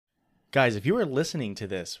Guys, if you are listening to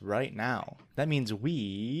this right now, that means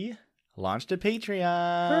we launched a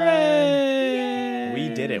Patreon. Hooray! We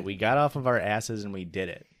did it. We got off of our asses and we did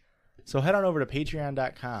it. So head on over to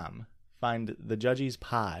patreon.com. Find the Judgies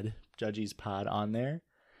Pod on there.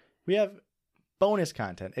 We have bonus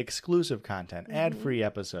content, exclusive content, ad-free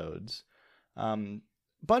episodes,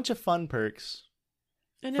 bunch of fun perks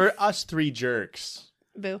And for us three jerks.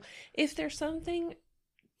 Boo. If there's something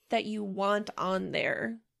that you want on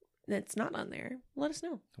there that's not on there, let us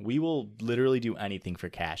know. We will literally do anything for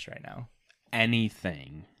cash right now.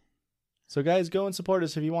 Anything. So guys, go and support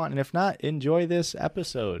us if you want. And if not, enjoy this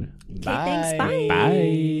episode. thanks, bye.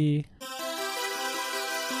 Bye.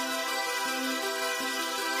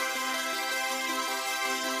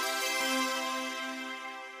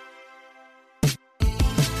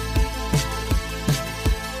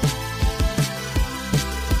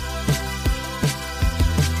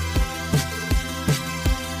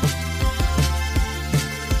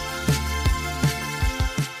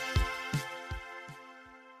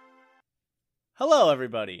 Hello,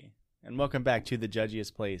 everybody, and welcome back to the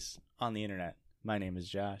judgiest place on the internet. My name is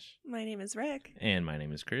Josh, My name is Rick. And my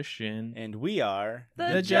name is Christian. and we are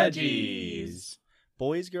The Judgies.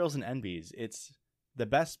 Boys, girls, and NBs. It's the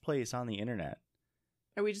best place on the internet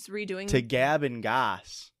Are we just redoing? to gab and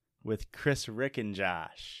goss with Chris, Rick, and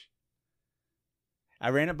Josh. I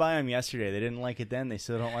ran it by them yesterday. They didn't like it then. They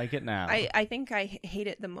still don't like it now. I think I hate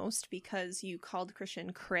it the most because you called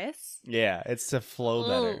Christian Chris. Yeah, it's to flow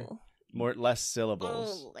better. Oh. Less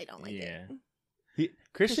syllables. Oh, I don't like Yeah. it.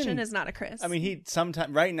 Christian Christian is not a Chris. I mean, he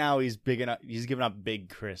sometimes right now he's big enough. He's giving up big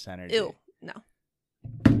Chris energy. Ew, no.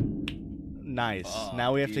 Nice. Fuck,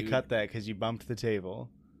 Now we have to dude. cut that because you bumped the table.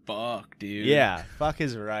 Fuck, dude. Yeah, fuck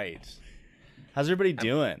is right. How's everybody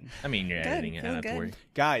doing, I mean, you're Good, editing it. I don't feeling have to worry. good.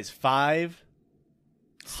 guys?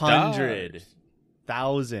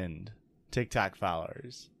 500,000 TikTok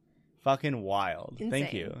followers. Fucking wild. Thank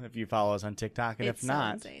Insane. you if you follow us on TikTok, and It's if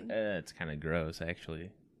not, so insane. It's kind of gross, actually.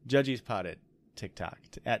 Judgies Pod at TikTok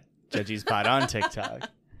at Judgies Pod on TikTok.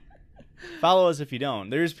 Follow us if you don't.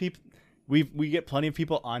 There's people. We get plenty of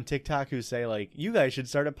people on TikTok who say like, "You guys should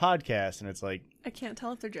start a podcast," and it's like, I can't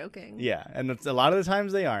tell if they're joking. yeah, and it's, a lot of the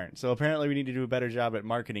times they aren't. So apparently, we need to do a better job at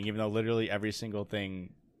marketing, even though literally every single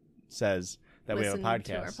thing says that Listen we have a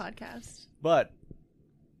to our podcast. podcast. But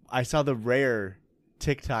I saw the rare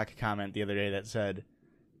TikTok comment the other day that said,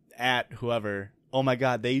 "At whoever, oh my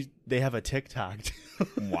god, they have a TikTok."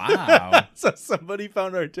 Wow. So somebody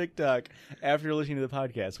found our TikTok after listening to the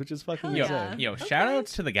podcast, which is fucking Hell insane. yeah. Yo, Okay. shout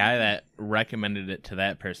outs to the guy that recommended it to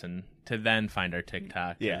that person to then find our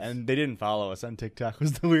TikTok. Yeah, and they didn't follow us on TikTok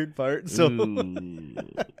was the weird part. So You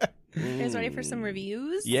guys ready for some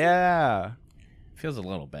reviews? yeah, feels a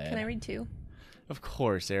little bad. Can I read two? of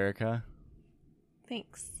course, Erica.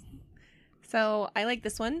 Thanks. So I like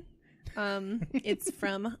this one. It's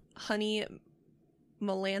from Honey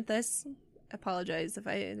Melanthus. Apologize if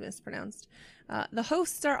I mispronounced. The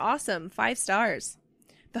hosts are awesome. 5 stars.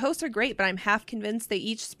 The hosts are great, but I'm half convinced they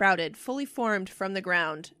each sprouted, fully formed from the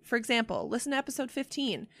ground. For example, listen to episode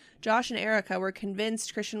 15. Josh and Erica were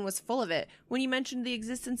convinced Christian was full of it when he mentioned the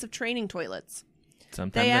existence of training toilets.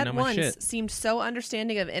 Sometimes They I at know my once shit. seemed so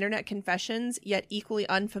understanding of internet confessions, yet equally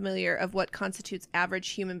unfamiliar of what constitutes average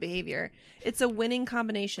human behavior. It's a winning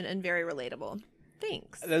combination and very relatable.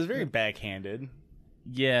 Thanks. That was very backhanded.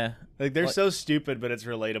 Yeah. Like they're What? so stupid, but it's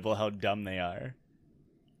relatable how dumb they are.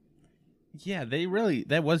 Yeah,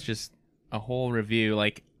 that was just a whole review.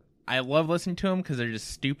 Like, I love listening to them because they're just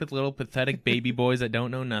stupid little pathetic baby boys that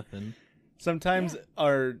don't know nothing. Sometimes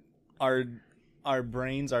our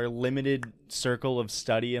brains, our limited circle of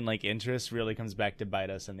study and like interest really comes back to bite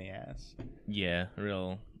us in the ass. Yeah,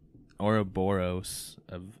 real Ouroboros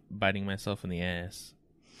of biting myself in the ass.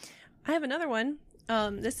 I have another one.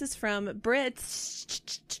 This is from Brit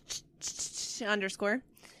 _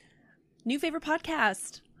 New favorite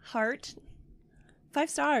podcast. Heart. 5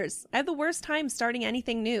 stars. I have the worst time starting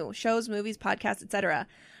anything new. Shows, movies, podcasts, etc.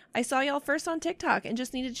 I saw y'all first on TikTok and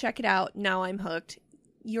just needed to check it out. Now I'm hooked.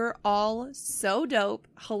 You're all so dope,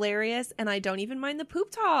 hilarious, and I don't even mind the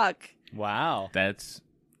poop talk. Wow. That's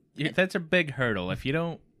a big hurdle. If you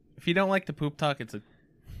don't like the poop talk, it's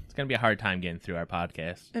gonna be a hard time getting through our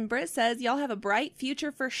podcast. And Britt says, y'all have a bright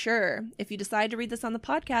future for sure. If you decide to read this on the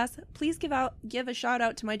podcast, please give a shout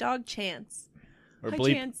out to my dog Chance. Or Hi,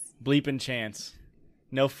 bleep, Chance. bleep and chance.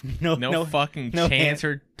 No Fucking no chance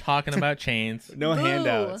or talking about chance. no Boo.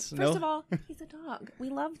 handouts. First no. of all, he's a dog. We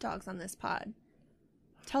love dogs on this pod.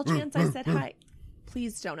 Tell Chance I said hi.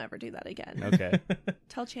 Please don't ever do that again. Okay.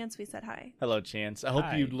 Tell Chance we said hi. Hello, Chance. I hope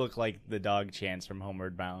Hi. you look like the dog Chance from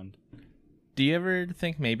Homeward Bound. Do you ever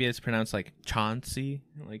think maybe it's pronounced like Chauncey?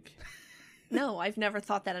 Like, No, I've never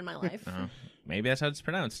thought that in my life. maybe that's how it's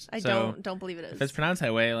pronounced. I So, don't believe it is. If it's pronounced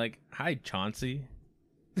that way, like, hi, Chauncey.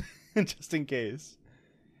 Just in case.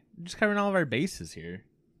 Just covering all of our bases here.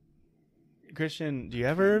 Christian, do you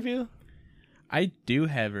have a review? I do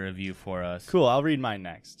have a review for us. Cool, I'll read mine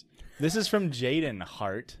next. This is from Jaden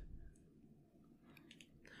Hart.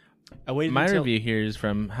 My review here is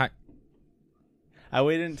from... I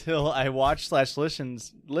waited until I watched/listened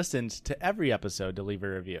to every episode to leave a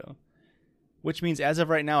review. Which means as of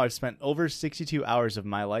right now, I've spent over 62 hours of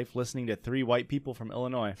my life listening to 3 white people from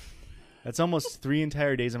Illinois. That's almost 3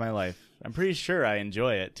 entire days of my life. I'm pretty sure I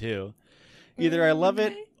enjoy it, too. Either I love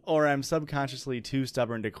it, or I'm subconsciously too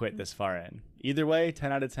stubborn to quit this far in. Either way,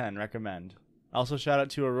 10 out of 10, recommend. Also, shout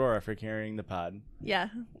out to Aurora for carrying the pod. Yeah.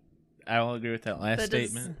 I will agree with that last That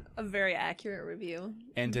statement. is a very accurate review.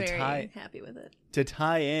 And to very happy with it. To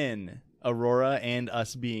tie in Aurora and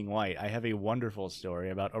us being white, I have a wonderful story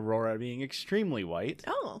about Aurora being extremely white.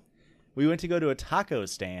 Oh. We went to go to a taco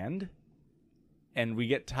stand, and we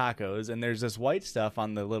get tacos, and there's this white stuff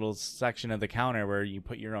on the little section of the counter where you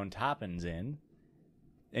put your own toppings in.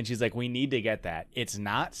 And she's like, we need to get that. It's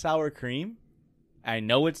not sour cream. I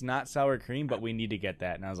know it's not sour cream, but we need to get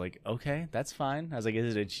that. And I was like, okay, that's fine. I was like,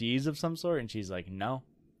 is it a cheese of some sort? And she's like, no.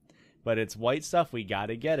 But it's white stuff. We got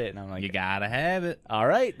to get it. And I'm like, You gotta have it. all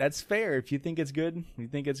right, that's fair. If you think it's good, we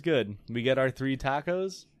think it's good. We get our 3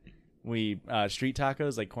 tacos. We street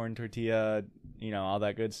tacos, like corn tortilla, all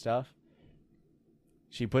that good stuff.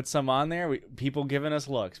 She puts some on there. People giving us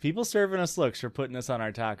looks. People serving us looks for putting this on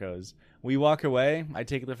our tacos. We walk away. I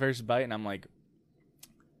take the first bite, and I'm like,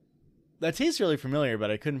 that tastes really familiar,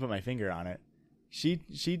 but I couldn't put my finger on it. She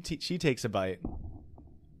takes a bite.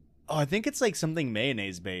 Oh, I think it's like something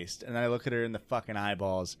mayonnaise based. And then I look at her in the fucking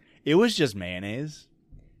eyeballs. It was just mayonnaise.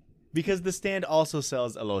 Because the stand also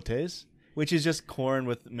sells elotes, which is just corn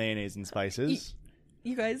with mayonnaise and spices.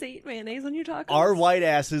 You guys ate mayonnaise on your tacos? Our white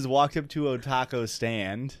asses walked up to a taco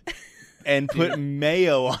stand and put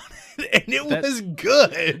mayo on it, and it was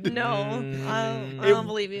good. No, I don't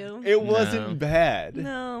believe you. It wasn't bad.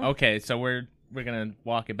 No. Okay, so we're gonna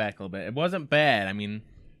walk it back a little bit. It wasn't bad. I mean,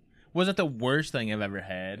 wasn't the worst thing I've ever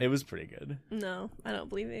had. It was pretty good. No, I don't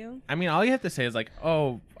believe you. I mean, all you have to say is like,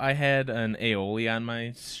 oh, I had an aioli on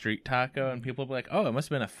my street taco, and people will be like, oh, it must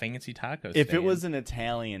have been a fancy taco stand. If it was an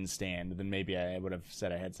Italian stand, then maybe I would have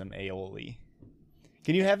said I had some aioli.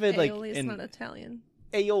 Can you have it like Aioli is in not Italian.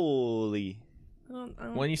 aioli? I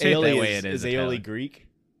don't, When you say it that way, it is is aioli Italian. Greek?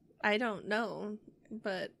 I don't know,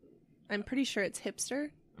 but I'm pretty sure it's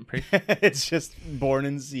hipster. I'm pretty. It's just born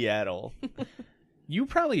in Seattle. You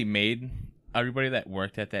probably made everybody that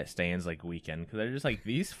worked at that stand's like weekend because they're just like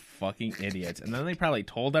these fucking idiots, and then they probably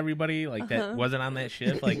told everybody like that wasn't on that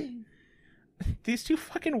shift like these 2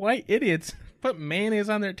 fucking white idiots put mayonnaise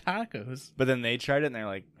on their tacos. But then they tried it and they're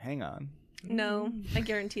like, hang on. No, I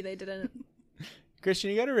guarantee they didn't.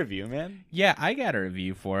 Christian, you got a review, man? Yeah, I got a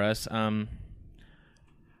review for us.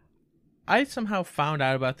 I somehow found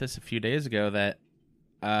out about this a few days ago that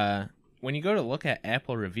when you go to look at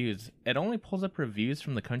Apple reviews, it only pulls up reviews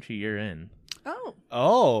from the country you're in. Oh,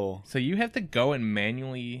 Oh. So you have to go and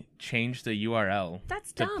manually change the URL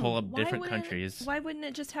that's to dumb. pull up Why different wouldn't- countries. Why wouldn't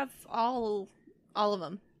it just have all of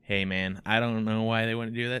them? Hey, man, I don't know why they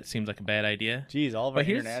wouldn't do that. Seems like a bad idea. Geez, all of our But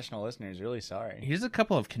here's- international listeners, really sorry. Here's a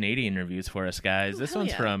couple of Canadian reviews for us, guys. Oh, This hell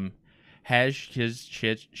one's yeah. from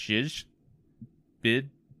Shiz Bid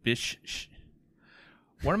Bish.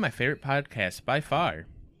 One of my favorite podcasts by far.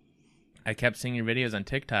 I kept seeing your videos on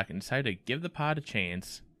TikTok and decided to give the pod a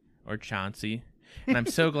chance, or Chauncey, and I'm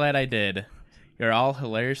so glad I did. You're all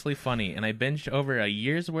hilariously funny, and I binged over a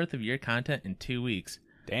year's worth of your content in 2 weeks.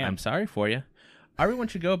 Damn. I'm sorry for you. Everyone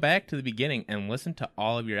should go back to the beginning and listen to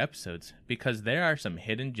all of your episodes, because there are some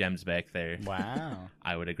hidden gems back there. Wow.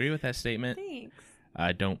 I would agree with that statement. Thanks.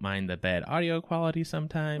 I don't mind the bad audio quality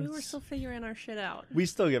sometimes. We were still figuring our shit out. We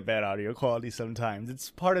still get bad audio quality sometimes. It's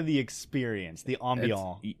part of the experience, the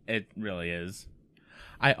ambiance. It really is.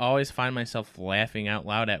 I always find myself laughing out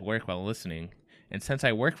loud at work while listening, and since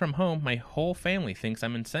I work from home, my whole family thinks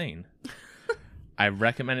I'm insane. I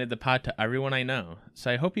recommended the pod to everyone I know, so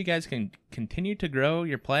I hope you guys can continue to grow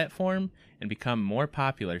your platform and become more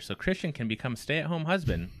popular so Christian can become a stay-at-home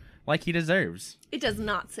husband like he deserves. It does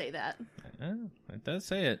not say that. Oh, it does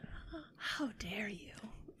say it. How dare you?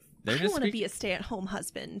 They're I just want to speak- be a stay-at-home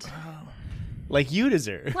husband, Like you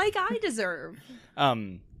deserve. like I deserve.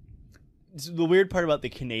 So the weird part about the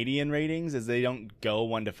Canadian ratings is they don't go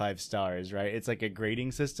 1 to 5 stars, right? It's like a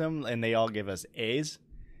grading system, and they all give us A's.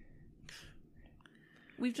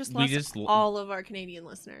 We've just We lost just- all of our Canadian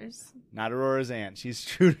listeners. Not Aurora's aunt. She's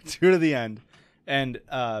true to the end. And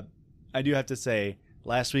I do have to say,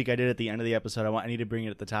 last week I did at the end of the episode. I need to bring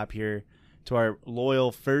it at the top here to our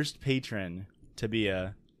loyal first patron,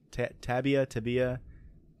 Tabia, Tabea, Tabea.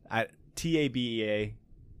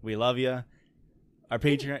 We love you. Our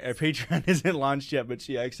Patreon isn't launched yet, but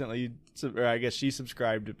she accidentally, or I guess she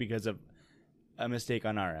subscribed because of a mistake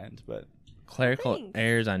on our end. But Clerical Thanks.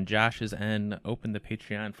 errors on Josh's end. Opened the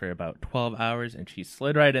Patreon for about 12 hours, and she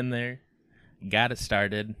slid right in there. Got it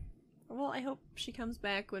started. Well, I hope she comes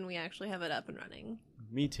back when we actually have it up and running.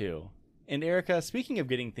 me too. And Erica, speaking of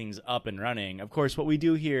getting things up and running, of course, what we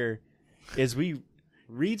do here is we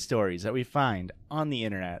read stories that we find on the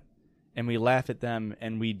internet, and we laugh at them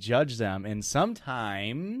and we judge them, and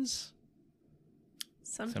sometimes.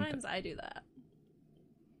 Sometimes I do that.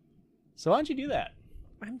 So why don't you do that?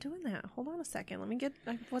 I'm doing that. Hold on a second.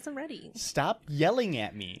 I wasn't ready. Stop yelling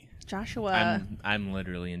at me. Joshua. I'm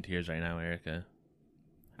literally in tears right now, Erica.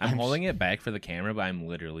 I'm I'm holding it back for the camera, but I'm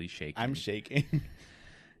literally shaking. I'm shaking. I'm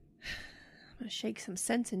going to shake some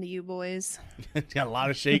sense into you boys. Got a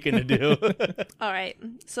lot of shaking to do. All right.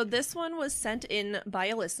 So this one was sent in by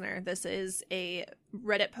a listener. This is a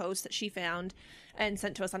Reddit post that she found and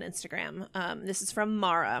sent to us on Instagram. This is from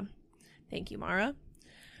Mara. Thank you, Mara.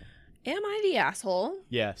 Am I the asshole?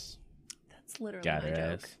 Yes. That's literally Got my her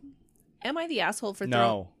joke. ass. Am I the asshole for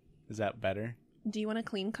No. Is that better? Do you want a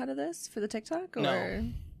clean cut of this for the TikTok? Or... No.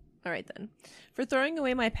 All right, then. For throwing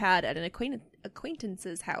away my pad at an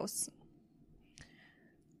acquaintance's house.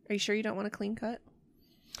 Are you sure you don't want a clean cut?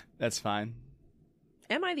 That's fine.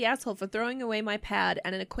 Am I the asshole for throwing away my pad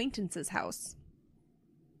at an acquaintance's house?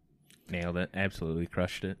 Nailed it. Absolutely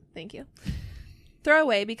crushed it. Thank you. Throw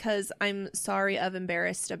away because I'm sorry of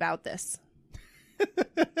embarrassed about this.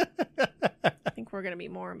 I think we're going to be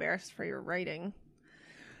more embarrassed for your writing.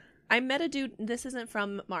 I met a dude. This isn't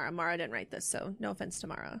from Mara. Mara didn't write this, so no offense to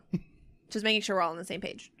Mara. Just making sure we're all on the same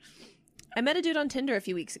page. I met a dude on Tinder a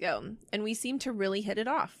few weeks ago, and we seemed to really hit it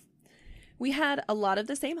off. We had a lot of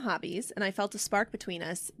the same hobbies, and I felt a spark between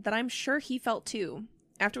us that I'm sure he felt too.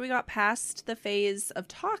 After we got past the phase of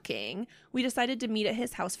talking, we decided to meet at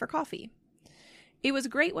his house for coffee. It was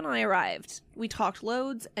great when I arrived. We talked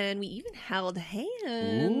loads, and we even held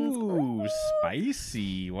hands. Ooh,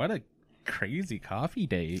 spicy. What a crazy coffee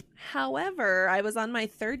date. However, I was on my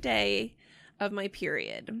third day of my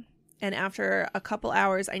period, and after a couple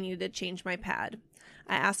hours, I needed to change my pad.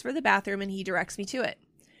 I asked for the bathroom, and he directs me to it.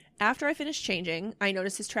 After I finish changing, I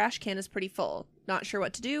notice his trash can is pretty full. Not sure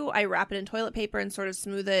what to do, I wrap it in toilet paper and sort of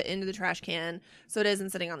smooth it into the trash can so it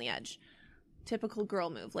isn't sitting on the edge. Typical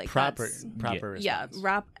girl move. Like Proper that's- response.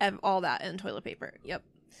 wrap all that in toilet paper. Yep.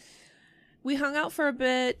 We hung out for a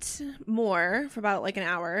bit more, for about like an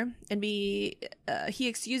hour, and he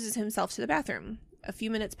excuses himself to the bathroom. A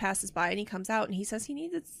few minutes passes by, and he comes out, and he says he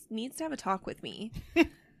needs to have a talk with me.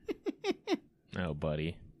 Oh,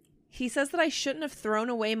 buddy. He says that I shouldn't have thrown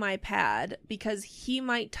away my pad because he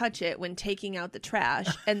might touch it when taking out the trash,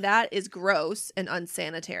 and that is gross and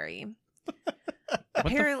unsanitary.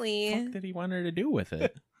 Apparently, What the fuck did he want her to do with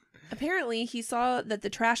it? Apparently, he saw that the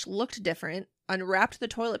trash looked different, unwrapped the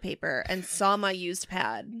toilet paper, and saw my used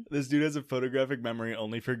pad. This dude has a photographic memory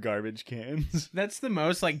only for garbage cans. That's the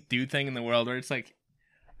most, like, dude thing in the world where it's like,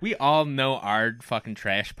 we all know our fucking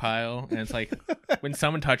trash pile. And it's like, when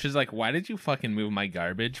someone touches, like, why did you fucking move my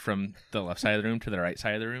garbage from the left side of the room to the right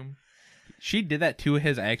side of the room? She did that to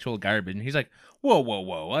his actual garbage. And he's like, whoa,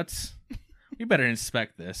 we better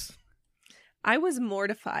inspect this. I was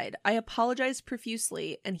mortified. I apologized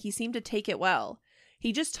profusely, and he seemed to take it well.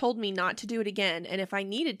 He just told me not to do it again, and if I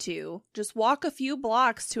needed to, just walk a few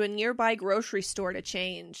blocks to a nearby grocery store to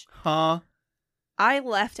change. Huh? I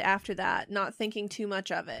left after that, not thinking too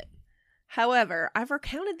much of it. However, I've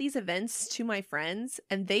recounted these events to my friends,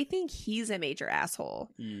 and they think he's a major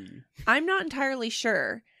asshole. I'm not entirely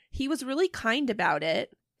sure. He was really kind about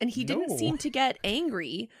it, and he didn't No. seem to get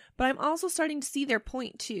angry, but I'm also starting to see their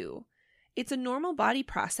point too. It's a normal body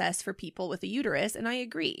process for people with a uterus, and I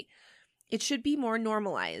agree. It should be more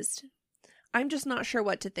normalized. I'm just not sure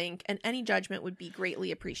what to think, and any judgment would be greatly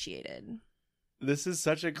appreciated. This is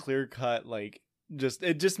such a clear cut, like,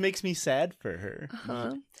 it just makes me sad for her.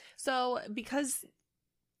 Uh-huh. So, because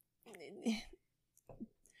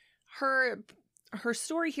her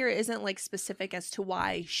story here isn't like specific as to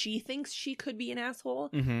why she thinks she could be an asshole.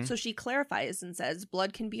 Mm-hmm. So she clarifies and says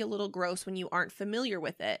blood can be a little gross when you aren't familiar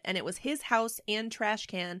with it, and it was his house and trash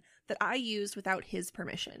can that I used without his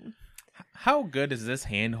permission. How good is this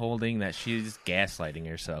hand holding that she's gaslighting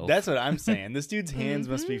herself? That's what I'm saying. This dude's hands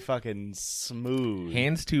must be Mhm. fucking smooth.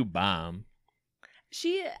 Hands to bomb.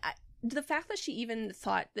 The fact that she even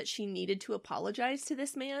thought that she needed to apologize to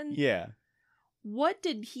this man. Yeah. What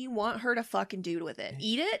did he want her to fucking do with it?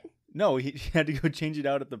 Eat it? No, he had to go change it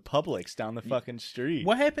out at the Publix down the fucking street.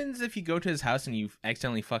 What happens if you go to his house and you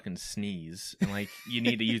accidentally fucking sneeze and like you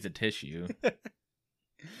need to use a tissue?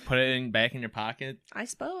 Put it back in your pocket. I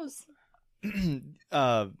suppose.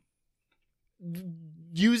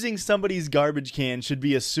 Using somebody's garbage can should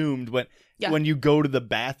be assumed when Yeah. you go to the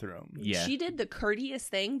bathroom. Yeah. She did the courteous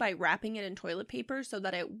thing by wrapping it in toilet paper so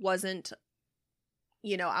that it wasn't,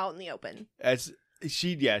 out in the open.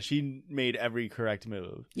 She made every correct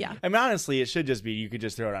move. Yeah. I mean, honestly, it should just be you could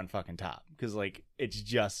just throw it on fucking top because like it's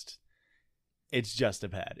just a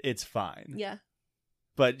pad. It's fine. Yeah.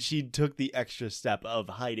 But she took the extra step of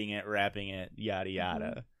hiding it, wrapping it, yada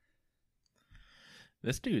yada.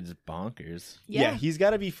 This dude's bonkers. Yeah, he's got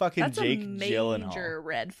to be fucking That's Jake a Gyllenhaal. major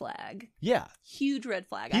red flag. Yeah, Huge red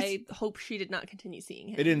flag. He's- I hope she did not continue seeing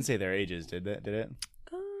him. it didn't say their ages, did it? Did it?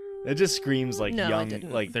 It just screams like No, it young,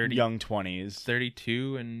 didn't. like 30. young 20s.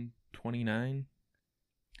 32 and 29.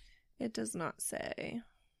 It does not say.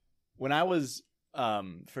 When I was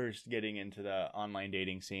first getting into the online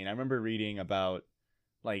dating scene, I remember reading about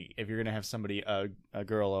like if you're gonna have somebody a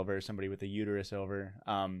girl over, somebody with a uterus over,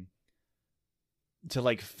 to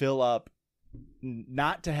like fill up,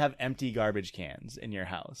 not to have empty garbage cans in your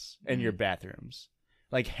house and your bathrooms,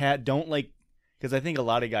 like don't like. Because I think a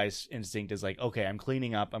lot of guys' instinct is like, okay, I'm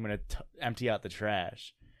cleaning up, I'm gonna empty out the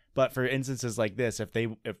trash. But for instances like this,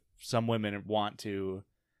 if some women want to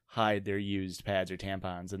hide their used pads or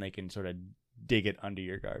tampons, then they can sort of dig it under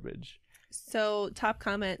your garbage. So, top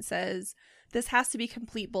comment says, this has to be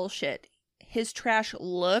complete bullshit. His trash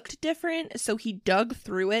looked different, so he dug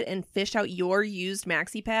through it and fished out your used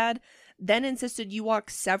maxi pad, then insisted you walk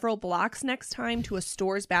several blocks next time to a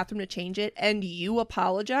store's bathroom to change it, and you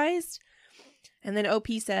apologized? And then OP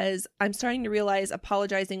says, I'm starting to realize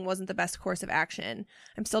apologizing wasn't the best course of action.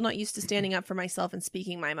 I'm still not used to standing up for myself and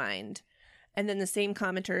speaking my mind. And then the same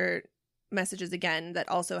commenter messages again that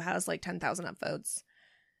also has like 10,000 upvotes.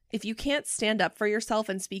 If you can't stand up for yourself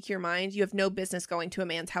and speak your mind, you have no business going to a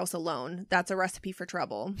man's house alone. That's a recipe for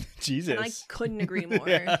trouble. Jesus. And I couldn't agree more.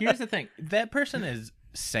 Yeah. Here's the thing. That person is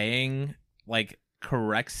saying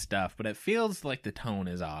correct stuff, but it feels like the tone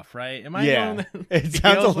is off, right? Am I Yeah. alone? It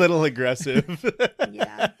sounds a little aggressive.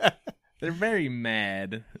 Yeah. They're very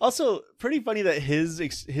mad. Also, pretty funny that his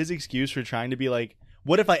excuse for trying to be like,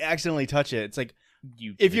 what if I accidentally touch it? It's like,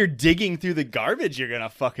 if you're digging through the garbage, you're gonna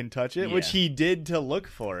fucking touch it, which Yeah. he did to look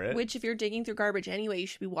for it. Which, if you're digging through garbage anyway, you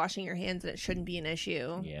should be washing your hands and it shouldn't be an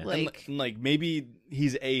issue. Yeah. And, like maybe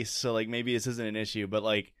he's ace, so like maybe this isn't an issue, but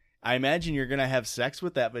like I imagine you're gonna have sex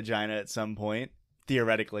with that vagina at some point.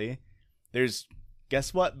 Theoretically,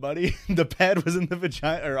 guess what, buddy? The pad was in the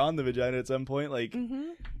vagina or on the vagina at some point. Like,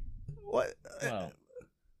 what? Well,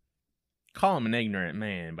 call him an ignorant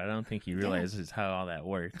man, but I don't think he realizes how all that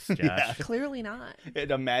works, Josh. Yeah. Clearly not.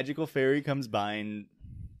 A magical fairy comes by and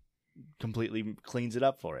completely cleans it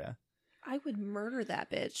up for you. I would murder that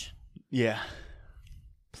bitch. Yeah.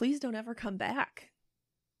 Please don't ever come back.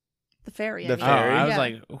 The fairy. The I mean. Oh, fairy? I was Yeah.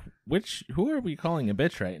 like, who are we calling a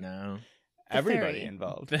bitch right now? Everybody fairy.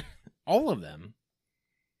 involved. All of them.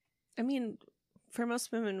 I mean, for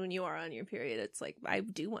most women, when you are on your period, it's like, I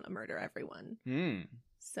do want to murder everyone.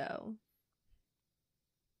 So,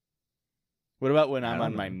 What about when I I'm don't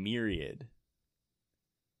on my know. myriad?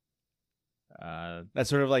 That's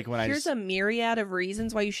sort of like when here's a myriad of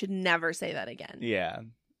reasons why you should never say that again. Yeah.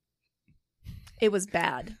 It was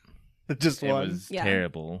bad. Just It one. was Yeah.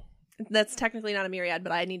 terrible. That's technically not a myriad,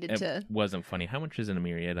 but I needed It to wasn't funny. How much is in a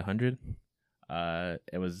myriad? 100?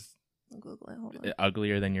 It was Google it. Hold on.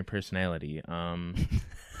 uglier than your personality.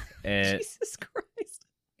 It Jesus Christ.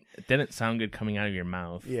 didn't sound good coming out of your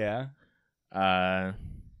mouth. Yeah.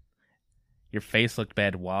 Your face looked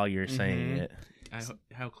bad while you're saying Mhm. it.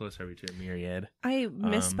 How close are we to a myriad? I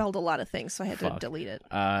misspelled a lot of things, so I had to fuck. delete it.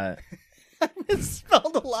 I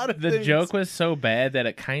misspelled a lot of The things. joke was so bad that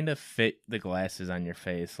it kind of fit the glasses on your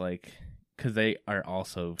face, like, because they are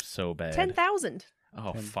also so bad. 10,000.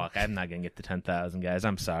 Oh, fuck. I'm not going to get to 10,000, guys.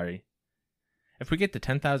 I'm sorry. If we get to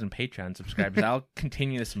 10,000 Patreon subscribers, I'll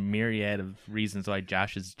continue this myriad of reasons why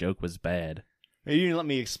Josh's joke was bad. You didn't let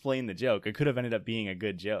me explain the joke. It could have ended up being a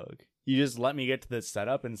good joke. You just let me get to the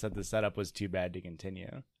setup and said the setup was too bad to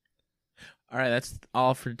continue. All right, that's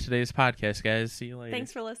all for today's podcast, guys. See you later.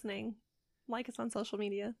 Thanks for listening. Like us on social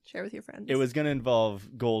media. Share with your friends. It was going to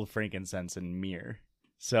involve gold, frankincense, and myrrh.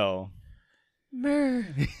 So, Murder.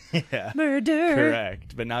 yeah, Murder.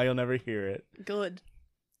 correct. But now you'll never hear it. Good.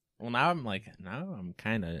 Well, now I'm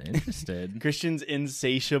kind of interested. Christian's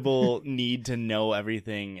insatiable need to know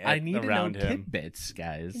everything I need around to know him. tidbits,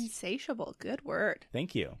 guys. Insatiable. Good word.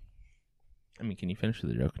 Thank you. I mean, can you finish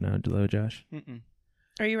the joke now, Delo, Josh? Mm-mm.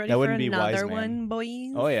 Are you ready That for wouldn't be wise, another man. one,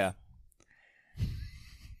 boys? Oh, yeah.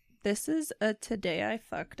 This is a today I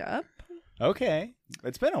fucked up. Okay.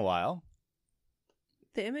 It's been a while.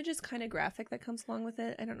 The image is kind of graphic that comes along with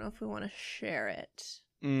it. I don't know if we want to share it.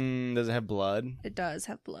 Does it have blood? It does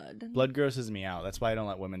have blood. Blood grosses me out. That's why I don't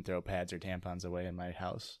let women throw pads or tampons away in my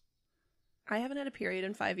house. I haven't had a period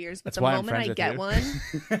in 5 years, but That's the why I'm moment friends I with get you.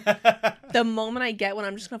 one, the moment I get one,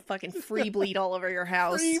 I'm just gonna fucking free bleed all over your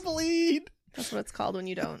house. Free bleed. That's what it's called when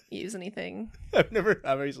you don't use anything. I've never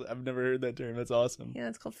heard that term. That's awesome. Yeah,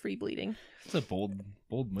 it's called free bleeding. It's a bold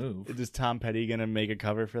move. Is Tom Petty gonna make a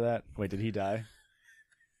cover for that? Wait, did he die?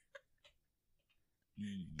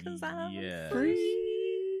 'Cause I'm Yeah. free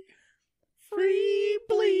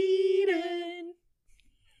bleeding.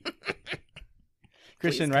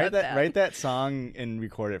 Christian, Please write cut that that. write that song and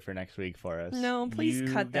record it for next week for us. No, please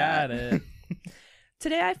You cut that. got it.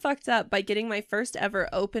 Today I fucked up by getting my first ever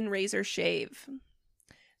open razor shave.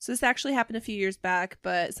 So this actually happened a few years back,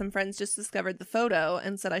 but some friends just discovered the photo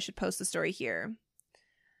and said I should post the story here.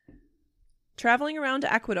 Traveling around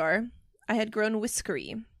Ecuador, I had grown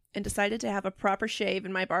whiskery and decided to have a proper shave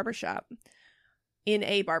in my barbershop. In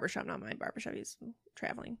a barbershop, not my barbershop, he's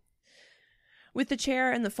traveling. With the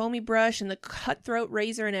chair and the foamy brush and the cutthroat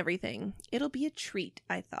razor and everything. It'll be a treat,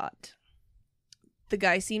 I thought. The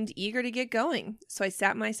guy seemed eager to get going, so I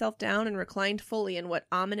sat myself down and reclined fully in what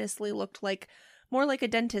ominously looked like more like a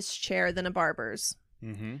dentist's chair than a barber's.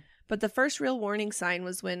 Mm-hmm. But the first real warning sign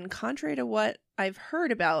was when, contrary to what I've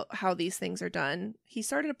heard about how these things are done, he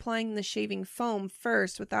started applying the shaving foam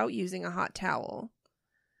first without using a hot towel.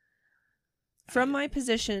 From my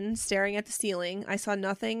position, staring at the ceiling, I saw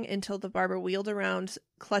nothing until the barber wheeled around,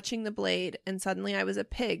 clutching the blade, and suddenly I was a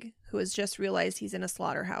pig who has just realized he's in a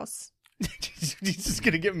slaughterhouse. He's just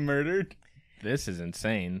gonna get murdered. This is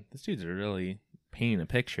insane. This dude's really painting a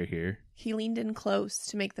picture here. He leaned in close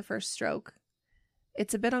to make the first stroke.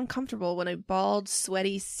 It's a bit uncomfortable when a bald,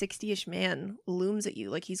 sweaty, 60-ish man looms at you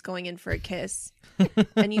like he's going in for a kiss,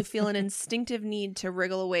 and you feel an instinctive need to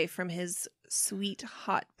wriggle away from his sweet,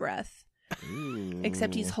 hot breath,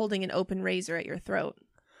 except he's holding an open razor at your throat.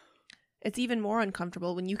 It's even more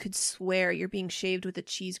uncomfortable when you could swear you're being shaved with a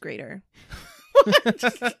cheese grater.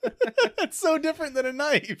 That's so different than a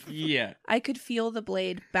knife. Yeah. I could feel the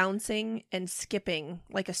blade bouncing and skipping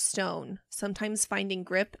like a stone, sometimes finding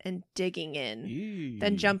grip and digging in,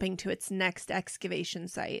 then jumping to its next excavation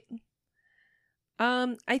site.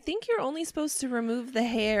 I think you're only supposed to remove the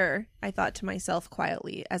hair, I thought to myself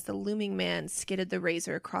quietly as the looming man skidded the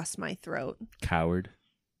razor across my throat. Coward.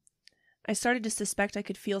 I started to suspect I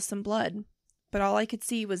could feel some blood, but all I could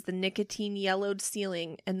see was the nicotine-yellowed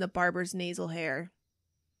ceiling and the barber's nasal hair.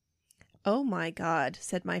 "Oh my God,"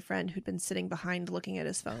 said my friend who'd been sitting behind looking at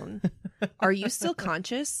his phone. "Are you still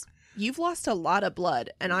conscious? You've lost a lot of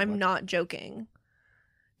blood, and I'm not joking."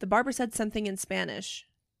 The barber said something in Spanish.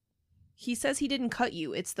 "He says he didn't cut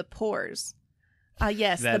you. It's the pores."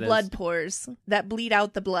 Yes, That the blood is- pores that bleed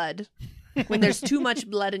out the blood when there's too much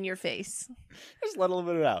blood in your face. Just let a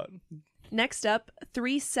little bit out. Next up,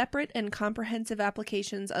 3 separate and comprehensive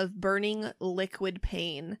applications of burning liquid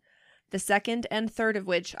pain. The second and third of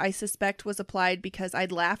which I suspect was applied because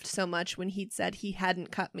I'd laughed so much when he'd said he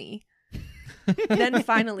hadn't cut me. Then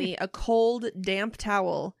finally, a cold, damp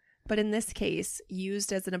towel, but in this case,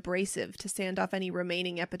 used as an abrasive to sand off any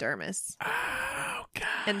remaining epidermis. Oh, God.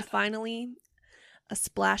 And finally, a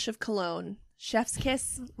splash of cologne. Chef's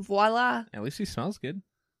kiss, voila. At least he smells good.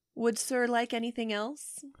 Would sir like anything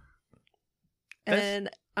else? That's- And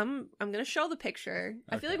I'm gonna show the picture.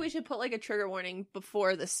 I feel Okay. like we should put like a trigger warning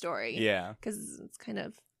before the story. Yeah. Because it's kind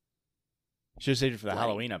of Should have saved it for the Blank.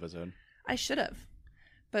 Halloween episode. I should have.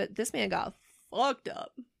 But this man got fucked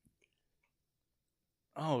up.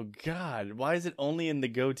 Oh God! Why is it only in the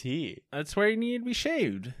goatee? That's where he needed to be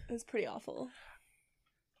shaved. It was pretty awful.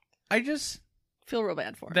 I just... Feel real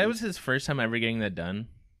bad for him. That was his first time ever getting that done.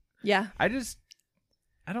 Yeah. I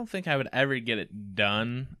don't think I would ever get it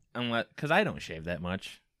done unless... Because I don't shave that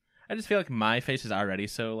much. I just feel like my face is already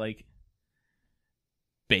so, like,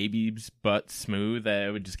 baby's butt smooth that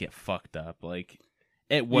it would just get fucked up. Like,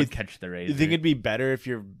 it would catch the razor. You think it'd be better if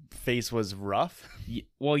your face was rough?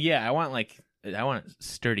 Well, yeah, I want it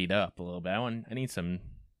sturdied up a little bit. I need some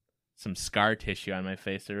scar tissue on my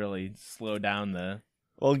face to really slow down the...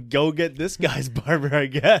 Well, go get this guy's barber, I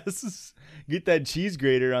guess. Get that cheese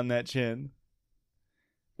grater on that chin.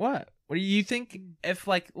 What? What do you think? If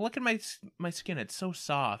like, look at my skin, it's so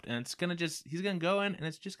soft, and it's gonna he's gonna go in, and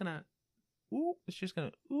it's just gonna, ooh, it's just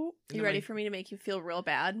gonna, ooh. You ready for me to make you feel real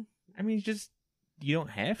bad? I mean, you don't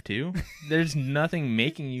have to. There's nothing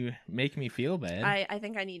making me feel bad. I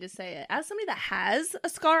think I need to say it. As somebody that has a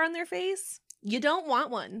scar on their face, you don't want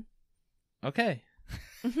one. Okay.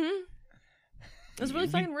 Mm-hmm. It was really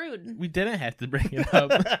fucking rude. We didn't have to bring it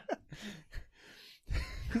up.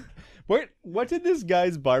 What did this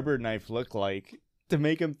guy's barber knife look like to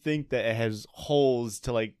make him think that it has holes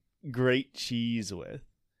to like grate cheese with?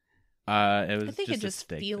 It was. I think just it just a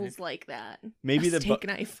steak feels knife. like that. Maybe a the steak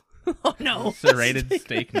knife. Oh no! Serrated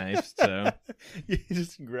steak knife. So you're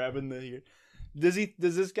just grabbing the. Does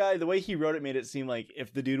this guy, the way he wrote it made it seem like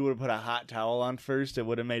if the dude would have put a hot towel on first, it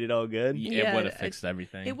would have made it all good? it would have fixed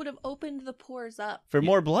everything. It would have opened the pores up. For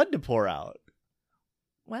more blood to pour out.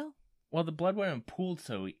 Well, the blood wouldn't pooled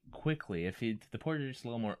so quickly. If the pores are just a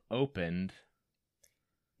little more opened,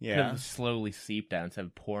 it Yeah. would slowly seeped out instead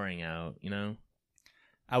of pouring out, you know?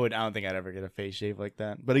 I don't think I'd ever get a face shave like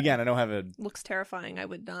that. But again, I don't have a... looks terrifying. I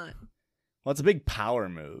would not. Well, it's a big power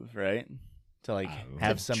move, right? To like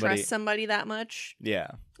have To somebody... trust somebody that much,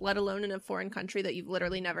 Yeah. let alone in a foreign country that you've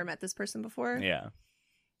literally never met this person before. Yeah.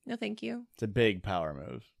 No, thank you. It's a big power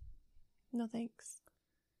move. No, thanks.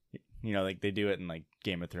 You know, like they do it in like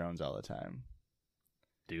Game of Thrones all the time.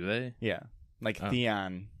 Do they? Yeah. Like Oh.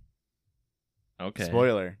 Theon. Okay.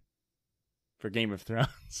 Spoiler. For Game of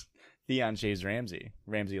Thrones. Theon shaves Ramsay.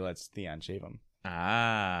 Ramsay lets Theon shave him.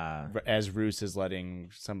 Ah. As Roose is letting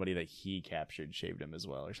somebody that he captured shaved him as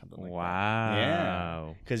well or something like that. Wow.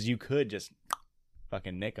 Yeah. Because you could just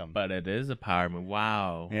fucking nick him. But it is a power move.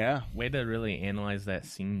 Wow. Yeah. Way to really analyze that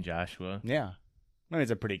scene, Joshua. Yeah. I mean, it's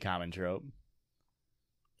a pretty common trope.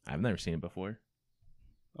 I've never seen it before.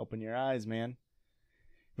 Open your eyes, man.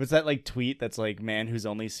 What's that like tweet that's like, man who's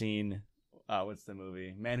only seen... what's the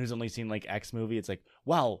movie? Man who's only seen like X movie. It's like,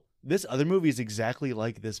 wow, this other movie is exactly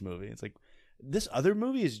like this movie. It's like, this other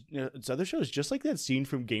movie is, this other show is just like that scene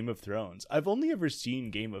from Game of Thrones. I've only ever seen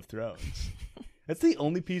Game of Thrones. That's the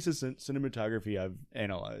only piece of cinematography I've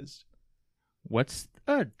analyzed. What's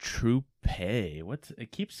a true pay?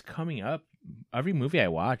 It keeps coming up. Every movie I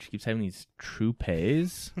watch keeps having these true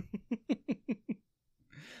pays.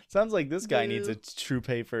 Sounds like this guy needs Boo. a true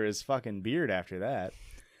pay for his fucking beard after that.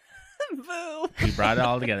 Boo. We brought it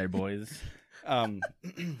all together, boys.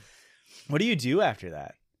 What do you do after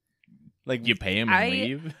that? Like You pay him and I-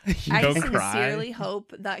 leave? You I don't sincerely cry?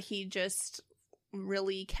 hope that he just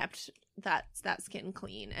really kept that skin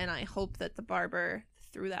clean, and I hope that the barber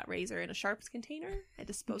threw that razor in a sharps container and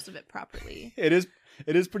disposed of it properly. It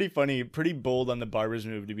is pretty funny, pretty bold on the barber's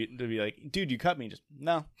move to be like, dude, you cut me. Just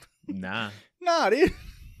no, Nah. dude.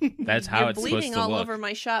 That's how You're it's bleeding supposed to all look. over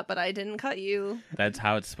my shot, but I didn't cut you. That's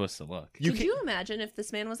how it's supposed to look. You Could can- you imagine if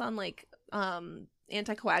this man was on like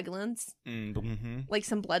anticoagulants, Mm-hmm. like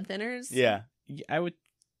some blood thinners? Yeah, I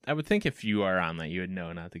would think if you are on that, you would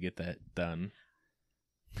know not to get that done.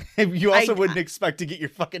 you also I- wouldn't expect to get your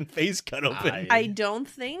fucking face cut open. I don't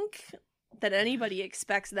think that anybody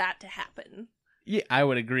expects that to happen. Yeah, I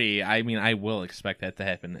would agree. I mean, I will expect that to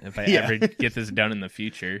happen if I Yeah. ever get this done in the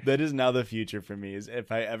future. That is now the future for me. Is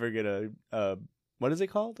if I ever get a what is it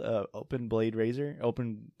called? Open blade razor,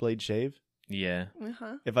 open blade shave. Yeah,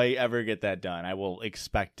 Uh-huh. If I ever get that done, I will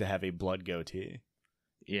expect to have a blood goatee.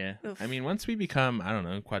 yeah. Oof. I mean, once we become, I don't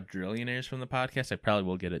know, quadrillionaires from the podcast, I probably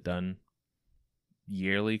will get it done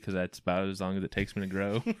yearly because that's about as long as it takes me to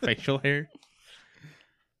grow facial hair.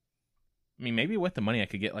 I mean, maybe with the money, I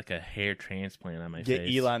could get like a hair transplant on my Get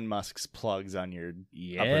face. Elon Musk's plugs on your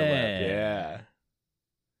Yeah. upper lip. Yeah.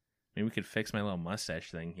 Maybe we could fix my little mustache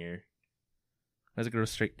thing here. Why does it grow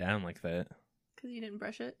straight down like that? Because you didn't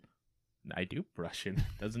brush it. I do brush it. It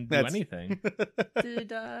doesn't do That's- anything.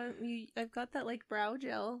 Did I've got that like brow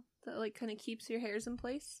gel that like kind of keeps your hairs in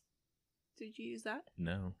place. Did you use that?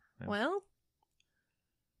 No. Well,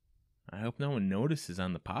 I hope no one notices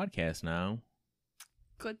on the podcast now.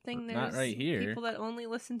 good thing Not there's right here. people that only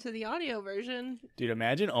listen to the audio version. Dude,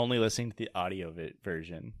 imagine only listening to the audio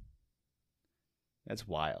version. That's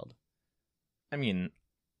wild. I mean,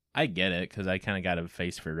 I get it because I kind of got a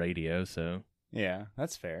face for radio, so Yeah,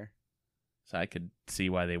 that's fair. I could see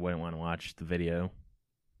why they wouldn't want to watch the video.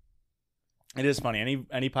 It is funny.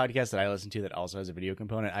 Any podcast that I listen to that also has a video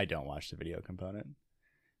component, I don't watch the video component.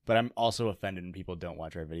 But I'm also offended when people don't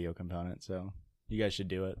watch our video component, so you guys should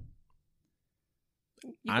do it.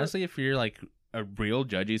 Honestly, if you're like a real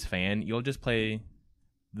Judges fan, you'll just play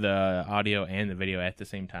the audio and the video at the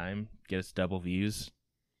same time. Get us double views.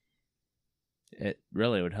 It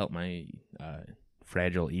really would help my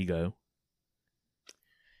fragile ego.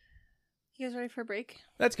 You guys ready for a break?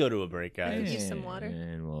 Let's go to a break, guys. Use some water.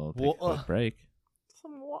 And we'll take Well, a quick break.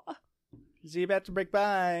 Some water. See you after break.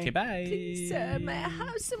 Bye. Okay, bye. Please, may I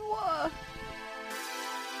have some water?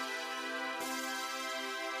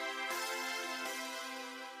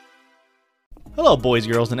 Hello, boys,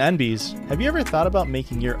 girls, and NBs. Have you ever thought about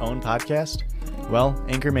making your own podcast? Well,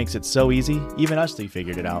 Anchor makes it so easy, even us three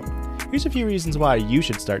figured it out. Here's a few reasons why you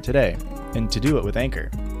should start today, and to do it with Anchor.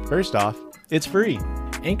 First off, it's free.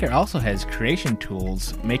 Anchor also has creation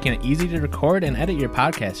tools, making it easy to record and edit your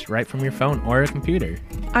podcast right from your phone or a computer.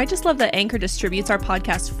 I just love that Anchor distributes our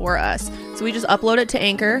podcast for us. So we just upload it to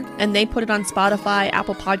Anchor, and they put it on Spotify,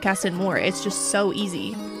 Apple Podcasts, and more. It's just so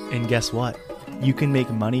easy. And guess what? You can make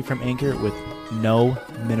money from Anchor with no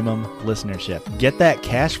minimum listenership. Get that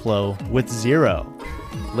cash flow with 0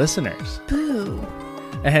 listeners. Boo.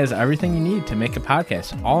 It has everything you need to make a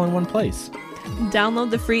podcast all in one place. Download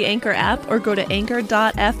the free Anchor app or go to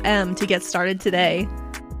anchor.fm to get started today.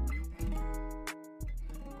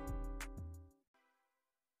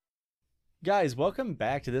 Guys, welcome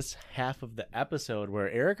back to this half of the episode where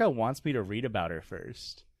Erica wants me to read about her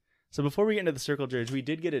first. So before we get into the Circle Jerks, we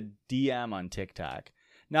did get a DM on TikTok.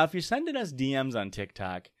 Now, if you're sending us DMs on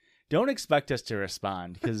TikTok, don't expect us to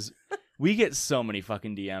respond because we get so many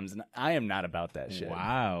fucking DMs, and I am not about that shit.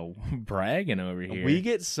 Wow, bragging over here. We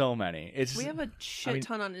get so many. It's We have a shit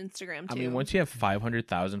ton on Instagram, too. I mean, once you have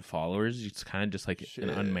 500,000 followers, it's kind of just like Shit.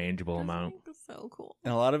 an unmanageable amount. That's so cool.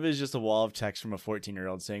 and a lot of it is just a wall of text from a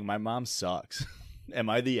 14-year-old saying, "My mom sucks." Am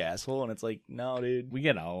I the asshole? And it's like, no, dude. We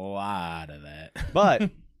get a lot of that.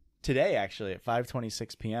 But today, actually, at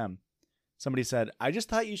 5:26 p.m., somebody said, "I just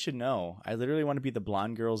thought you should know. I literally want to be the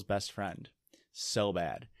blonde girl's best friend. So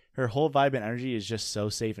bad. Her whole vibe and energy is just so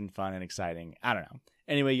safe and fun and exciting. I don't know.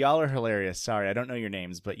 Anyway, y'all are hilarious. Sorry, I don't know your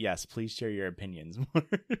names, but yes, please share your opinions more."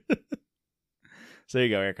 So there you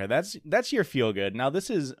go, Erica. That's your feel good. Now this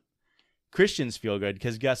is Christian's feel good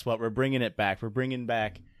because guess what? We're bringing it back. We're bringing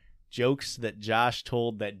back jokes that Josh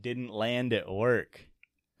told that didn't land at work.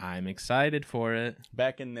 I'm excited for it.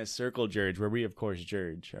 Back in this circle Jurge, where we, of course,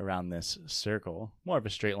 Jurge around this circle. More of a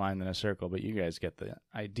straight line than a circle, but you guys get the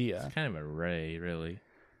idea. It's kind of a ray, really.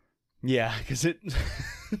 Yeah, because it...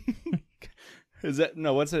 Is that...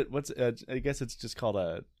 No, what's it... I guess it's just called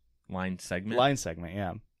a... Line segment. Line segment,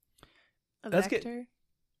 yeah. A Let's get- vector?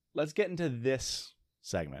 Let's get into this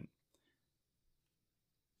segment.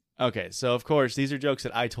 Okay, so, of course, these are jokes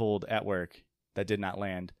that I told at work that did not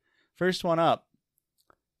land. First one up.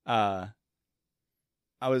 I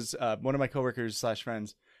was one of my coworkers /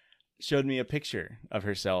 friends showed me a picture of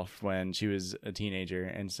herself when she was a teenager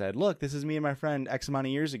and said, "Look, this is me and my friend X amount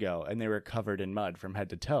of years ago," and they were covered in mud from head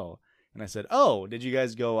to toe. And I said, "Oh, did you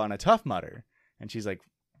guys go on a Tough Mudder?" And she's like,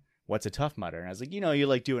 "What's a Tough Mudder?" And I was like, you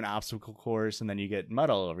like do an obstacle course and then you get mud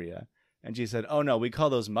all over you. And she said, "Oh no, we call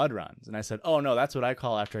those mud runs." And I said, "Oh no, that's what I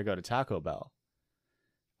call after I go to Taco Bell."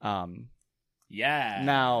 Yeah.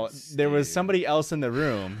 Now, there was somebody else in the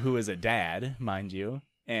room who was a dad, mind you,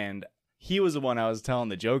 and he was the one I was telling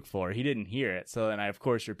the joke for. He didn't hear it, so then I, of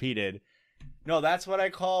course, repeated, "No, that's what I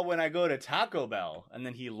call when I go to Taco Bell." And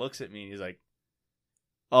then he looks at me and he's like,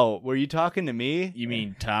 "Oh, were you talking to me?" You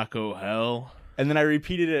mean Taco Hell? And then I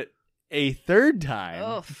repeated it a third time.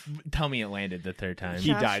 Oh, Tell me it landed the third time.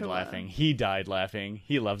 He died Joshua. laughing. He died laughing.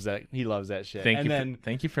 He loves that. He loves that shit.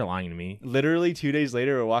 Thank you for lying to me. Literally 2 days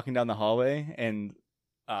later, we're walking down the hallway, and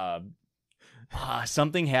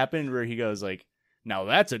something happened where he goes like, "Now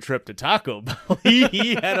that's a trip to Taco Bell."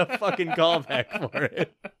 he had a fucking callback for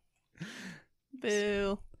it.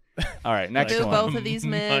 boo. All right, next Boo one. both of these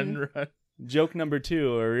men. Joke number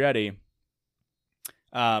 2. Are we ready?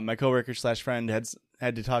 My coworker / friend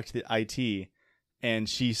had to talk to the IT, and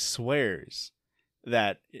she swears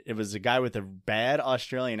that it was a guy with a bad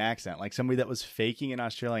Australian accent, like somebody that was faking an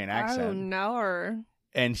Australian Oh, accent. no.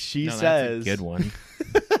 And she No, says, that's a good one.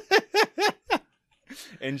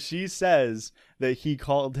 and she says that he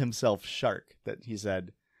called himself Shark. That he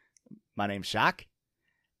said, "My name's Shock,"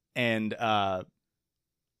 and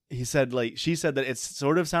she said that it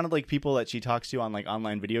sort of sounded like people that she talks to on like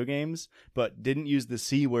online video games, but didn't use the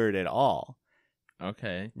C word at all.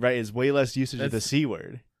 Okay. Right? Is way less usage of the That's- C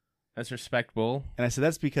word. That's respectable. And I said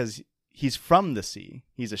that's because he's from the sea.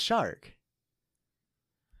 He's a shark.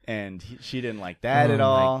 And she didn't like that at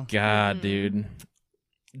all. Oh my god, dude.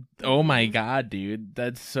 Oh my god, dude.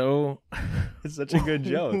 That's so... It's such a good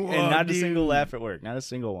joke. Whoa, And not a dude. single laugh at work. Not a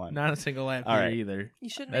single one. Not a single laugh All here right. either. You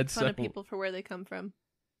shouldn't make That's fun of so- people for where they come from.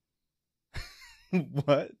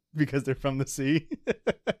 What? Because they're from the sea?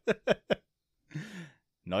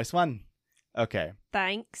 Nice one. Okay.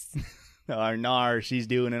 Thanks. Or nar, she's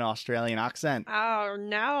doing an Australian accent. Oh,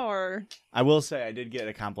 no. I will say I did get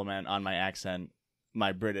a compliment on my accent,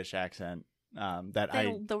 my British accent.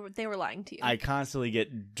 They were lying to you. I constantly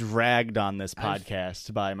get dragged on this I've-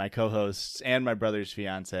 podcast by my co-hosts and my brother's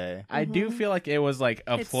fiance. I do feel like it was like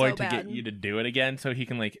a It's ploy so to get bad. you to do it again so he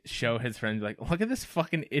can like show his friends like, look at this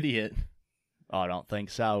fucking idiot. Oh, I don't think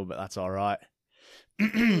so, but that's all right.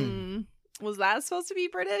 Was that supposed to be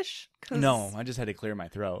British? 'Cause- No, I just had to clear my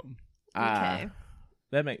throat. Okay.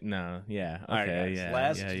 That make no, yeah. Okay, All right, guys. yeah.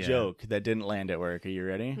 Last yeah, yeah. joke that didn't land at work. Are you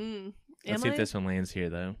ready? Am Let's see I? if this one lands here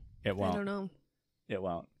though. It I won't. don't know. It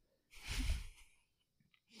won't.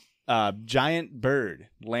 Giant bird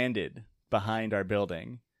landed behind our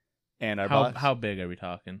building, and our boss. How big are we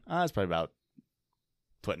talking? It's probably about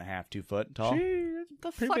 1.5 2 foot tall. Gee,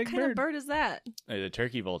 that's a The pretty fuck big kind of bird is that? A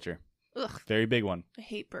turkey vulture, Ugh, very big one. I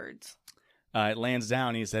hate birds. It lands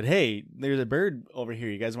down. He said, "Hey, there's a bird over here.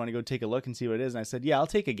 You guys want to go take a look and see what it is?" And I said, "Yeah, I'll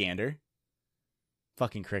take a gander."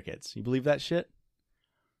 Fucking crickets. You believe that shit?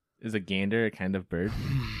 Is a gander a kind of bird?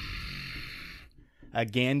 A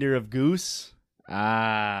gander of goose?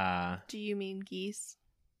 Ah. Do you mean geese?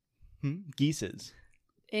 Geeses.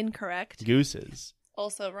 Incorrect. Gooses.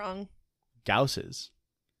 Also wrong. Gouses.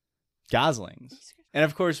 Goslings. And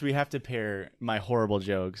of course, we have to pair my horrible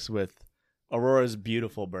jokes with Aurora's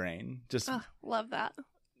beautiful brain. Just Love that.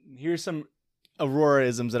 here's some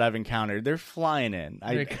Aurora-isms that I've encountered. They're flying in.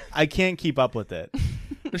 I can't keep up with it.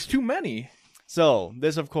 There's too many. So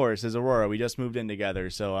this, of course, is Aurora. We just moved in together,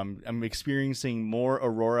 so I'm experiencing more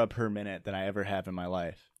Aurora per minute than I ever have in my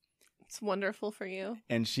life. It's wonderful for you.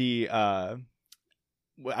 And she,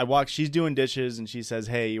 she's doing dishes, and she says,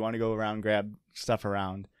 "Hey, you want to go around and grab stuff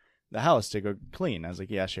around the house to go clean?" I was like,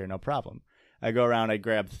 "Yeah, sure, no problem." I go around, I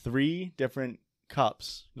grab 3 different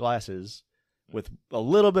glasses, with a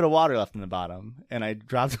little bit of water left in the bottom, and I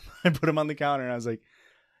dropped them, I put them on the counter, and I was like,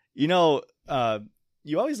 you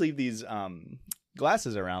always leave these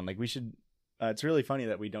glasses around. Like, we should. It's really funny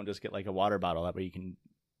that we don't just get like a water bottle. That way you can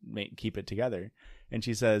keep it together. And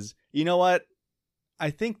she says, "You know what? I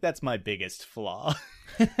think that's my biggest flaw."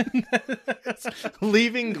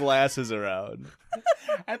 Leaving glasses around.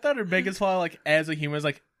 I thought her biggest flaw, like as a human, was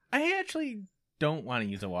like, I actually don't want to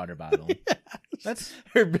use a water bottle. That's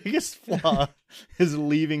Her biggest flaw is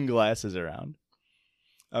leaving glasses around.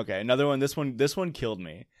 Okay, another one. This one killed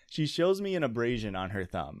me. She shows me an abrasion on her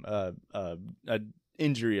thumb, a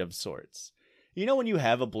injury of sorts. You know when you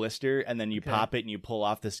have a blister and then you pop it and you pull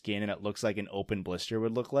off the skin and it looks like an open blister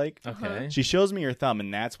would look like? okay. She shows me her thumb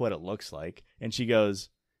and that's what it looks like. And she goes,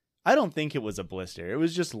 "I don't think it was a blister. It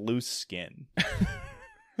was just loose skin."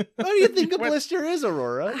 What do you think a blister is,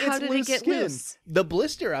 Aurora? How It's did it loose get skin. loose? The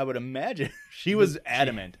blister, I would imagine. She was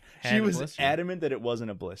adamant. had She a was blister. adamant that it wasn't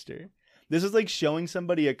a blister. This is like showing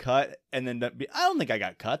somebody a cut and then I don't think I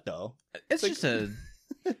got cut though. It's like- just a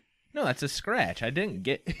no. That's a scratch. I didn't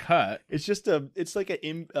get cut. It's like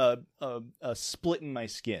a split in my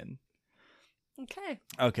skin. Okay.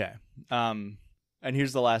 Okay. And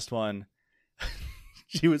here's the last one.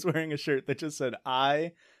 She was wearing a shirt that just said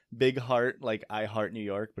 "I big heart," like I heart New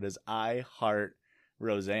York, but as I heart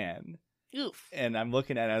Roseanne. Oof. And I'm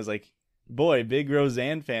looking at it, I was like, "Boy, big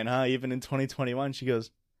Roseanne fan, huh? Even in 2021." She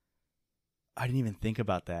goes, "I didn't even think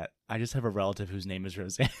about that. I just have a relative whose name is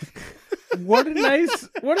Roseanne." What a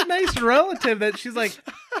nice relative that she's like,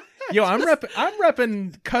 yo, I'm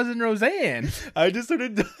repping cousin Roseanne. I just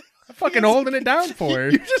started Fucking holding it down for her.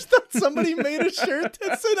 You just thought somebody made a shirt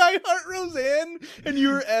that said "I heart Roseanne," and you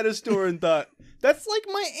were at a store and thought, "That's like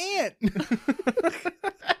my aunt."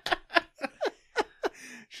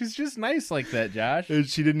 She's just nice like that, Josh. And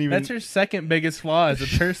she didn't even. That's her second biggest flaw as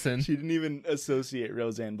a person. She didn't even associate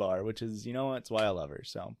Roseanne Barr, which is, that's why I love her.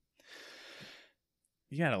 So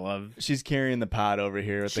You gotta love. she's carrying the pod over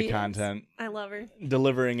here with She the is. content, I love her.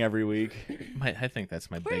 delivering every week. I think that's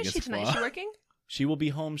my Where is biggest she tonight? flaw. Is she working? She will be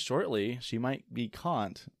home shortly. She might be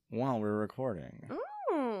caught while we're recording,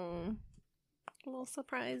 A little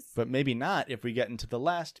surprise. but maybe not if we get into the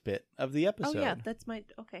last bit of the episode. Oh yeah, that's my.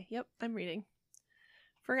 Okay, yep, I'm reading.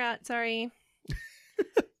 Forgot. Sorry.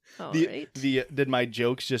 All right. Did my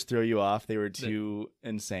jokes just throw you off? They were too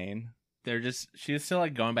insane. She's still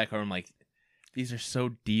like going back over. I'm like, these are so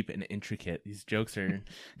deep and intricate. These jokes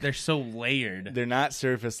they're so layered. They're not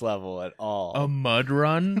surface level at all. A mud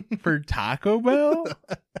run for Taco Bell?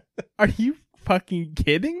 Are you fucking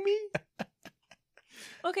kidding me?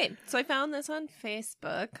 Okay, so I found this on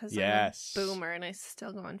Facebook because Yes. I'm a boomer and I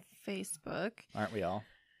still go on Facebook. Aren't we all?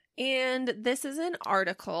 And this is an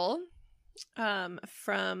article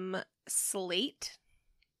from Slate.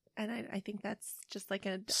 And I think that's just like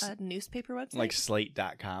a newspaper website. Like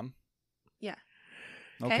Slate.com.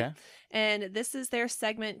 Okay. And this is their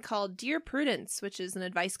segment called Dear Prudence, which is an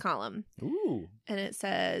advice column. Ooh. And it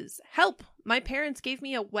says, "Help! My parents gave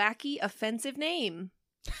me a wacky, offensive name.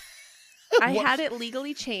 I What? had it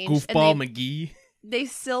legally changed, Goofball and McGee. they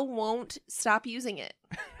still won't stop using it.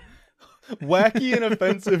 Wacky and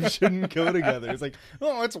offensive shouldn't go together. It's like,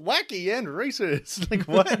 oh, it's wacky and racist. Like,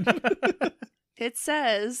 what? It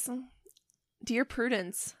says, Dear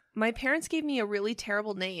Prudence, my parents gave me a really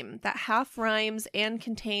terrible name that half rhymes and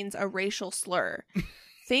contains a racial slur.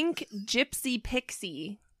 Think Gypsy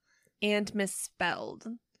Pixie and misspelled.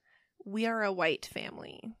 We are a white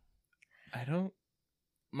family."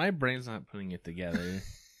 My brain's not putting it together.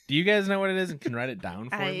 Do you guys know what it is and can write it down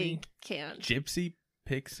for I me? can't. Gypsy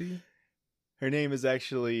Pixie? Her name is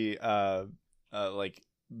actually like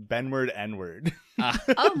Benward N-word.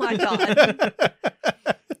 Oh my God.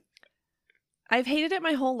 I've hated it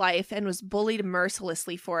my whole life and was bullied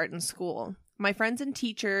mercilessly for it in school. My friends and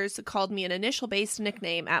teachers called me an initial-based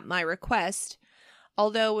nickname at my request,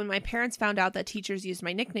 although when my parents found out that teachers used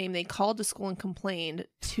my nickname, they called the school and complained,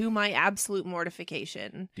 to my absolute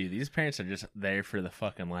mortification. Dude, these parents are just there for the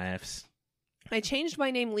fucking laughs. I changed my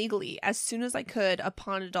name legally as soon as I could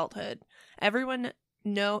upon adulthood. Everyone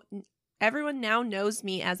now knows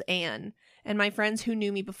me as Anne, and my friends who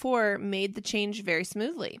knew me before made the change very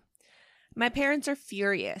smoothly. My parents are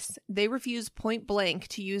furious. They refuse point blank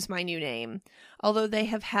to use my new name, although they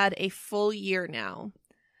have had a full year now.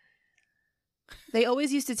 They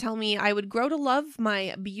always used to tell me I would grow to love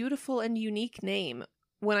my beautiful and unique name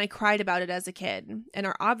when I cried about it as a kid, and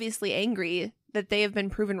are obviously angry that they have been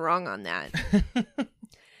proven wrong on that.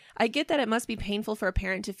 I get that it must be painful for a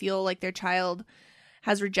parent to feel like their child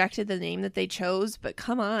has rejected the name that they chose, but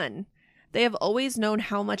come on. They have always known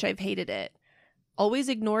how much I've hated it. Always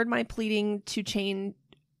ignored my pleading to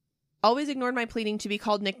be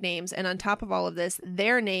called nicknames, and on top of all of this,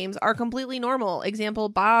 their names are completely normal. Example,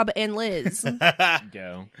 Bob and Liz.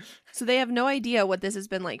 Go. So they have no idea what this has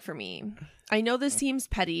been like for me. I know this seems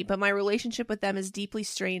petty, but my relationship with them is deeply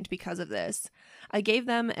strained because of this. I gave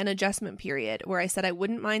them an adjustment period where I said I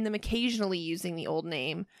wouldn't mind them occasionally using the old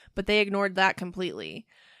name, but they ignored that completely.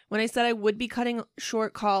 When I said I would be cutting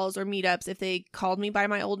short calls or meetups if they called me by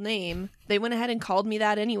my old name, they went ahead and called me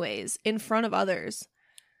that anyways, in front of others.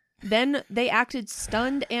 Then they acted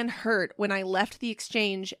stunned and hurt when I left the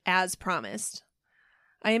exchange as promised.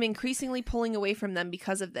 I am increasingly pulling away from them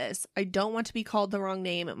because of this. I don't want to be called the wrong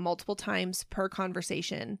name multiple times per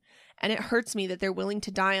conversation, and it hurts me that they're willing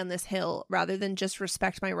to die on this hill rather than just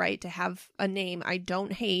respect my right to have a name I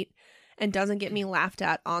don't hate and doesn't get me laughed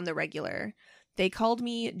at on the regular. They called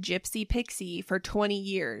me Gypsy Pixie for 20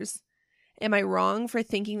 years. Am I wrong for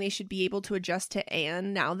thinking they should be able to adjust to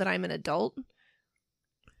Anne now that I'm an adult?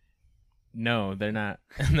 No, they're not.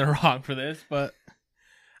 They're wrong for this, but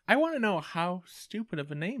I want to know how stupid of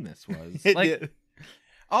a name this was.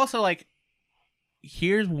 Also,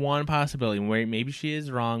 here's one possibility where maybe she is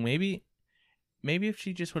wrong. Maybe if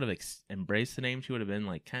she just would have embraced the name, she would have been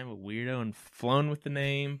kind of a weirdo and flown with the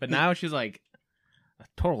name. But now she's a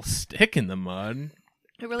total stick in the mud.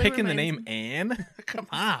 It really Picking the name Anne? Come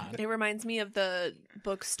on. It reminds me of the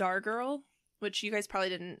book Stargirl, which you guys probably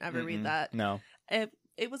didn't ever read that. No.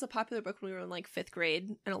 It was a popular book when we were in 5th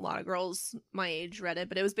grade, and a lot of girls my age read it,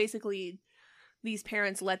 but it was basically these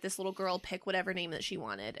parents let this little girl pick whatever name that she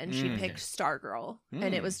wanted, and she picked Stargirl.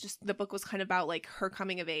 And it was just, the book was kind of about her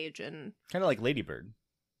coming of age, and Kind of like Ladybird.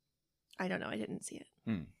 I don't know, I didn't see it.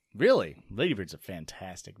 Really? Ladybird's a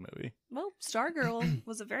fantastic movie. Well, Stargirl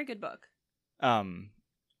was a very good book. I'm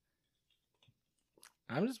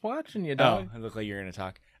just watching you, dog. Oh, it looked like you're going to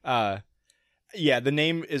talk. Yeah, the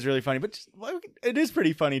name is really funny, but it is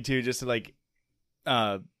pretty funny too, just to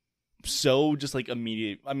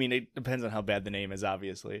immediate. I mean, it depends on how bad the name is,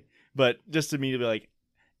 obviously, but just immediately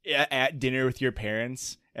at dinner with your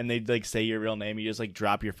parents and they'd say your real name, you just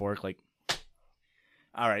drop your fork,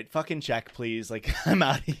 all right, fucking check, please. I'm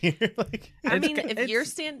out of here. I mean, if you're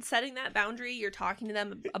setting that boundary, you're talking to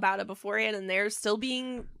them about it beforehand, and they're still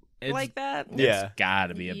being like that. Yeah, it's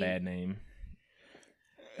gotta be a bad name.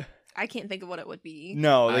 I can't think of what it would be.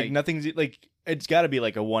 No, nothing's it's got to be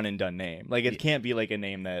a one and done name. It can't be a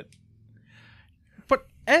name that. But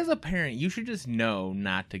as a parent, you should just know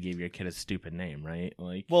not to give your kid a stupid name, right?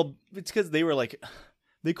 Well, it's because they were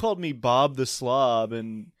they called me Bob the Slob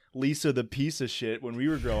and Lisa the piece of shit when we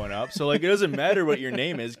were growing up. So it doesn't matter what your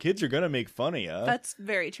name is. Kids are gonna make fun of you. That's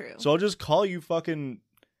very true. So I'll just call you fucking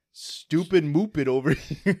stupid moopit over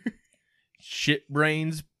here. Shit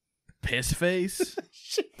brains. Piss face.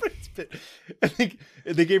 I think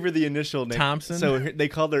they gave her the initial name Thompson. So they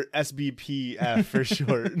called her SBPF for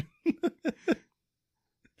short.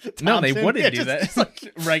 No, they Thompson. wouldn't Yeah, do just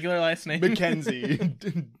that. Regular last name. Mackenzie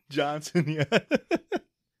Johnson. Yeah.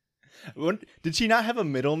 Did she not have a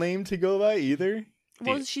middle name to go by either?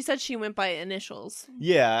 Well, she said she went by initials.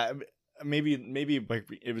 Yeah, maybe like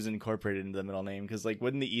it was incorporated into the middle name because like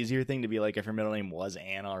wouldn't the easier thing to be like if her middle name was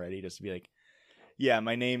Anne already, just to be like, yeah,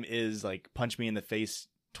 my name is like punch me in the face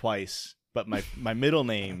twice, but my middle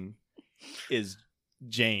name is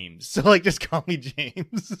James, so like just call me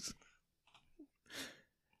James.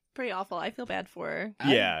 Pretty awful. I feel bad for her.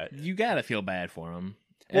 Yeah. You gotta feel bad for him.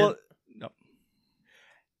 Well, no.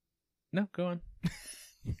 No, go on.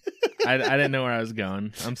 I didn't know where I was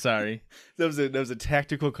going. I'm sorry. That was a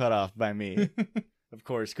tactical cutoff by me. Of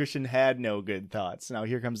course, Christian had no good thoughts. Now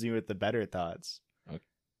here comes me with the better thoughts. Okay.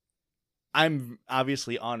 I'm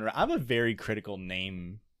obviously I'm a very critical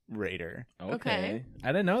name rater. Okay. I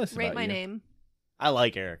didn't know this Rate about my you. name. I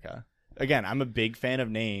like Erica. Again, I'm a big fan of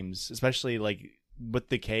names, especially like with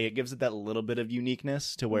the K. It gives it that little bit of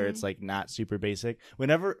uniqueness to where it's like not super basic.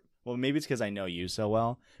 Well, maybe it's because I know you so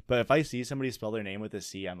well, but if I see somebody spell their name with a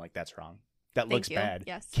C, I'm like, that's wrong. That Thank looks you. bad.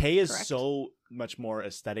 Yes, K is correct. so much more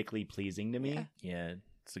aesthetically pleasing to me. Yeah. Yeah,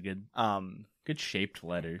 it's a good shaped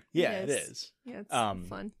letter. Yeah, It it is. is. Yeah, it's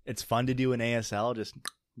fun. It's fun to do an ASL. Just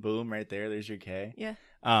boom, right there. There's your K. Yeah.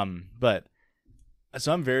 But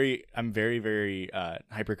so I'm very, very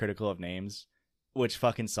hypercritical of names, which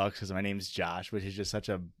fucking sucks because my name's Josh, which is just such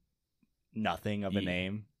a nothing of a Yeah.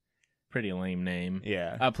 name. Pretty lame name.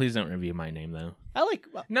 Yeah, Please don't review my name though. I like.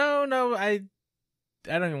 No, I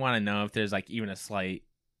don't even want to know if there's like even a slight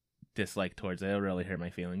dislike towards it. It'll really hurt my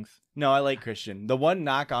feelings. No, I like Christian. The one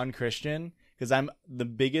knock on Christian, because I'm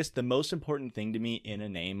the most important thing to me in a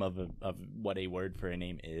name of what a word for a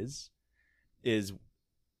name is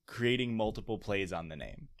creating multiple plays on the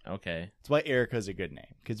name. Okay. That's why Erica's a good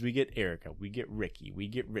name, because we get Erica, we get Ricky, we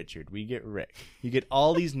get Richard, we get Rick. You get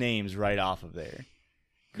all these names right off of there.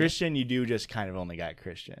 Christian, you do just kind of only got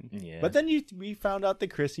Christian. Yeah. But then we found out the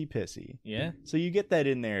Chrissy Pissy. Yeah. So you get that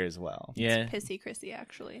in there as well. Yeah. Pissy Chrissy,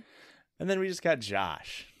 actually. And then we just got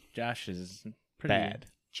Josh. Josh is pretty Bad.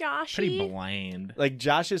 Joshy. Pretty bland. Like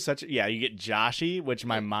Josh is such you get Joshy, which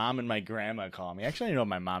my mom and my grandma call me. Actually, I don't know what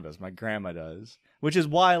my mom does. My grandma does. Which is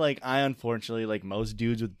why like I unfortunately like most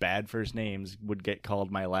dudes with bad first names would get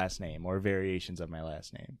called my last name or variations of my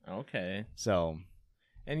last name. Okay. So,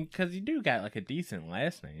 And because you do got like a decent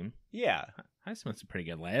last name. yeah. Highsmith's a pretty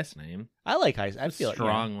good last name. I like high. I feel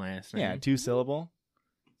Strong last like name. yeah, 2 syllable.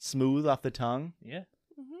 Smooth off the tongue, Yeah.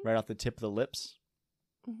 Mm-hmm. right off the tip of the lips.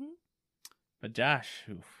 Mm-hmm. But Josh,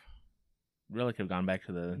 really could have gone back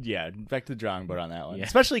to the Yeah, back to the drawing board on that one. Yeah.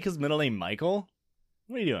 Especially because middle name Michael.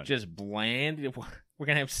 What are you doing? just bland. We're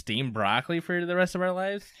gonna have steamed broccoli for the rest of our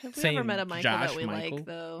lives. Have we Saying ever met a Michael Josh that we Michael? like,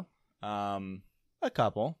 though? A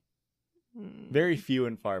couple. Hmm. Very few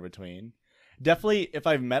and far between. Definitely, if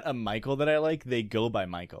I've met a Michael that I like, they go by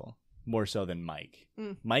Michael more so than Mike.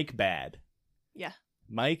 Mm. Mike, bad. Yeah.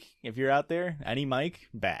 Mike, if you're out there, any Mike,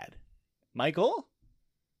 bad. Michael,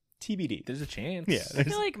 TBD. There's a chance. Yeah. I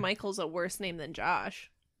feel like Michael's a worse name than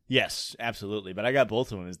Josh. Yes, absolutely. But I got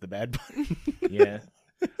both of them as the bad one. Yeah.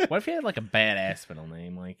 What if you had like a badass middle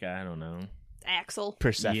name? Like I don't know. Axel.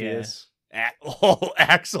 Persephus.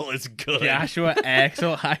 Axel is good. Joshua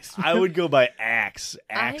Axel Highsmith. I would go by Axel.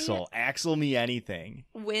 Axel me anything.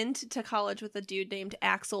 Went to college with a dude named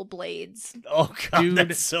Axel Blades. Oh god, Dude.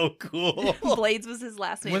 that's so cool. Blades was his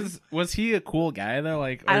last name. Was he a cool guy though?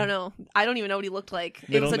 Like I don't know. I don't even know what he looked like. It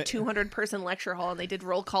Middle was a na- 200-person lecture hall, and they did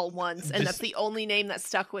roll call once, and Just- that's the only name that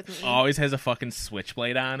stuck with me. Always has a fucking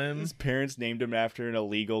switchblade on him. His parents named him after an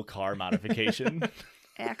illegal car modification.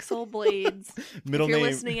 Axel Blades. Middle if you're name.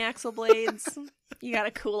 listening, Axel Blades, you got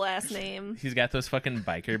a cool ass name. He's got those fucking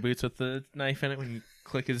biker boots with the knife in it when you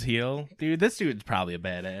click his heel. Dude, this dude's probably a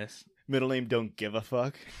badass. Middle name don't give a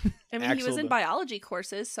fuck. I mean, he was Axel in the- biology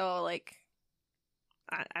courses, so like,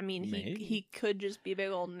 I mean, Maybe. he could just be a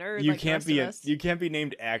big old nerd. You like can't the be rest of us. you can't be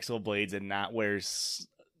named Axel Blades and not wear Some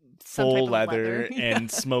full type of leather leather.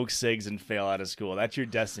 and smoke cigs and fail out of school. That's your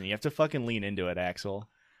destiny. You have to fucking lean into it, Axel.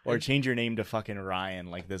 Or change your name to fucking Ryan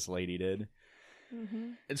like this lady did.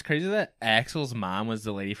 Mhm. It's crazy that Axel's mom was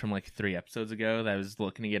the lady from like 3 episodes ago that was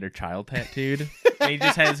looking to get her child tattooed. And he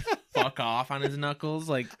just has fuck off on his knuckles,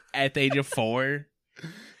 like at the age of 4.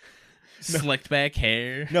 Slicked back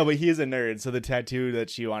hair. No, but he is a nerd, so the tattoo that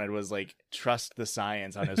she wanted was like trust the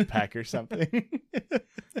science on his pec or something.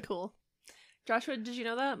 Cool. Joshua, did you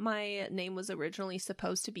know that my name was originally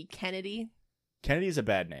supposed to be Kennedy? Kennedy's a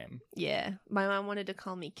bad name. Yeah, my mom wanted to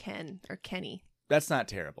call me Ken or Kenny. That's not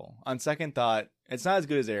terrible. On second thought, it's not as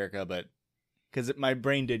good as Erica, but because my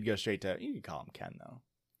brain did go straight to you can call him Ken though.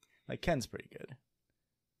 Like Ken's pretty good.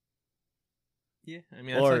 Yeah, I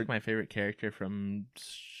mean, that's Or- like my favorite character from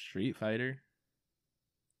Street Fighter.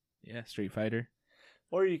 Yeah, Street Fighter.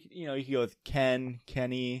 Or you could go with Ken,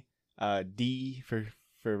 Kenny, D for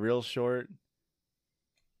real short.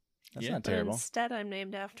 That's Yeah. not But terrible. instead, I'm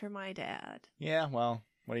named after my dad. Yeah, well,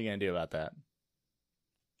 what are you gonna do about that?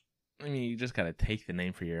 I mean, you just gotta take the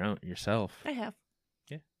name for yourself. I have.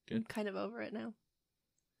 Yeah, I'm good. kind of over it now.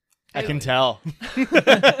 I can tell.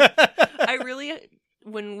 I really,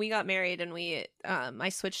 when we got married and I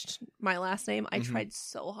switched my last name, I Mhm. tried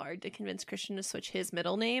so hard to convince Christian to switch his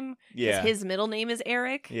middle name. 'Cause Yeah. his middle name is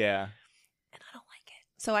Eric. Yeah. And I don't like it.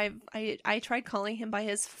 So I tried calling him by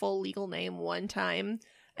his full legal name one time,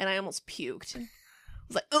 and I almost puked. I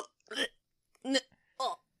was like, oh,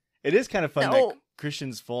 It is kind of fun No. that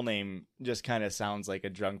Christian's full name just kind of sounds like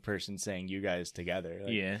a drunk person saying you guys together.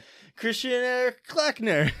 Like, Yeah. Christian Eric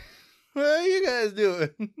Kleckner. What are you guys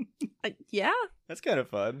doing? yeah. That's kind of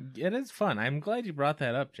fun. It is fun. I'm glad you brought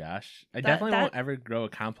that up, Josh. I That- definitely won't that- ever grow a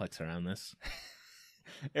complex around this.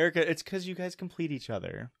 Erica, it's because you guys complete each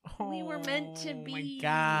other. We were meant to Oh be. my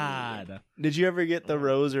god. Did you ever get the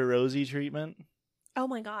Rose or Rosie treatment? Oh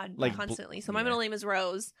my god, Like, constantly. So my yeah. middle name is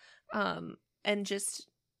Rose, and just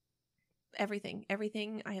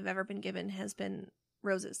everything I have ever been given has been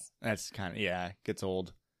roses. That's kind of, yeah, gets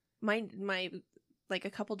old. My like a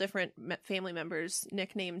couple different family members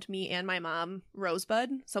nicknamed me and my mom Rosebud.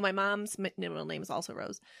 So my mom's middle name is also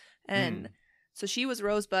Rose, and so she was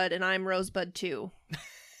Rosebud, and I'm Rosebud too.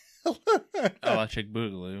 Electric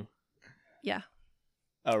Boogaloo. Yeah,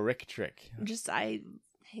 A Rick trick. just I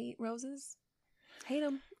hate roses. Hate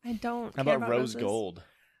them. I don't. How care about Rose roses. Gold?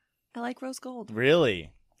 I like rose gold.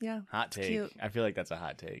 Really? Yeah, Hot take. cute. I feel like that's a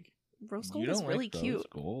hot take. rose gold You don't is really like cute. Rose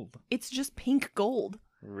Gold. It's just pink gold.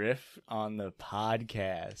 Riff on the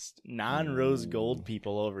podcast. Non-Rose Ooh. Gold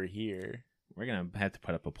people over here. We're gonna have to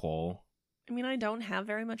put up a poll. I mean, I don't have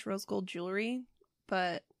very much rose gold jewelry,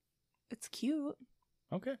 but it's cute.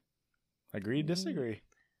 Okay. Agree, disagree.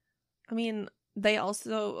 I mean,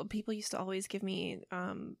 people used to always give me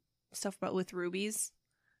stuff about with rubies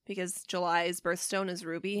because July's birthstone is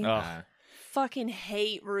ruby. Oh. Fucking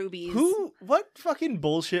hate rubies. What fucking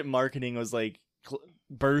bullshit marketing was like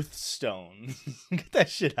birthstone? Get that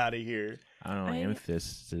shit out of here. I don't know. I-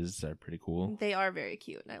 Amethysts are pretty cool. They are very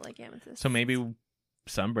cute, and I like amethyst. So maybe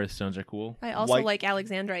some birthstones are cool. I also White- like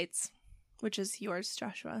alexandrites, which is yours,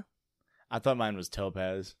 Joshua. I thought mine was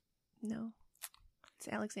topaz. No, it's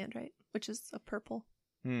alexandrite, which is a purple.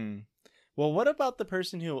 Well, what about the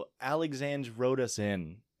person who Alexandre wrote us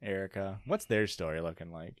in, Erica? What's their story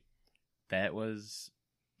looking like? That was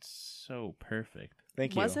so perfect.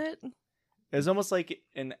 Thank you. Was it? It was almost like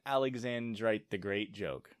an Alexandrite the Great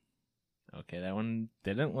joke. Okay, that one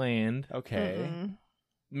didn't land. Okay. Mm-mm.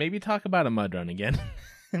 Maybe talk about a mud run again.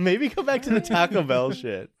 Maybe go back to the Taco Bell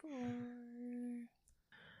shit.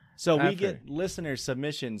 So we After. get listener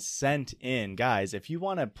submissions sent in. Guys, if you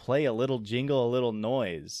want to play a little jingle, a little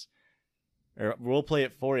noise, or we'll play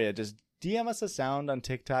it for you, just DM us a sound on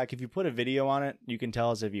TikTok. If you put a video on it, you can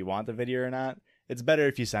tell us if you want the video or not. It's better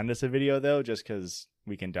if you send us a video, though, just because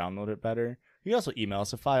we can download it better. You can also email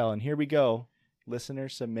us a file, and here we go. Listener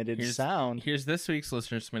submitted sound. Here's this week's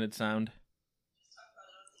listener submitted sound.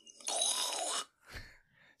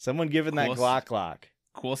 Someone giving that Cool. Glock.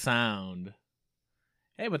 Cool sound.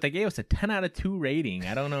 Hey, but they gave us a 10 out of 2 rating.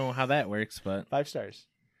 I don't know how that works, but 5 stars.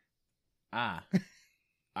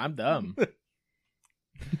 I'm dumb. What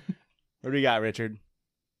do we got, Richard?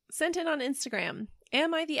 Sent in on Instagram.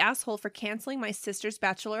 Am I the asshole for canceling my sister's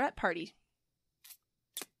bachelorette party?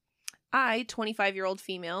 I, 25-year-old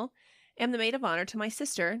female, am the maid of honor to my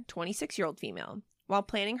sister, 26-year-old female. While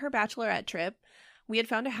planning her bachelorette trip, we had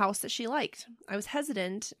found a house that she liked. I was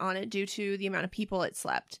hesitant on it due to the amount of people it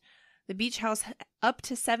slept. The beach house up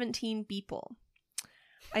to 17 people.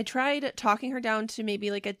 I tried talking her down to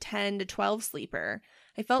maybe like a 10 to 12 sleeper.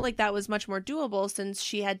 I felt like that was much more doable since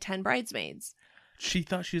she had 10 bridesmaids. She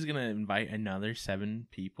thought she was going to invite another 7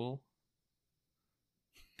 people.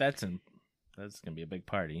 That's going to be a big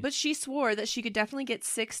party. But she swore that she could definitely get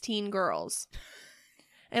 16 girls.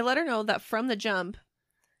 I let her know that from the jump,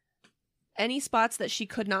 any spots that she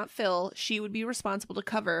could not fill, she would be responsible to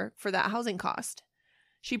cover for that housing cost.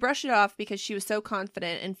 She brushed it off because she was so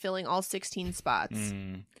confident in filling all 16 spots.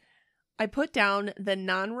 I put down the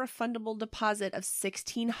non-refundable deposit of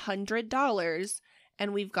 $1,600,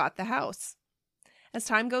 and we've got the house. As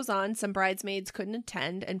time goes on, some bridesmaids couldn't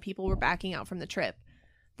attend, and people were backing out from the trip.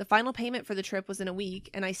 The final payment for the trip was in a week,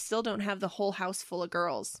 and I still don't have the whole house full of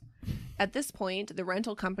girls. At this point, the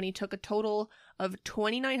rental company took a total of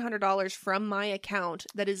 $2,900 from my account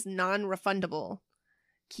that is non-refundable.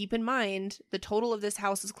 keep in mind, the total of this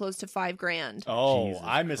house is close to $5,000. Oh, Jesus I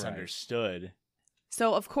Christ. misunderstood.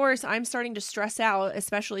 So, of course, I'm starting to stress out,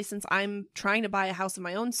 especially since I'm trying to buy a house of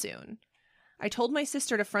my own soon. I told my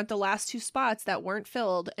sister to front the last 2 spots that weren't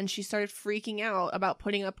filled, and she started freaking out about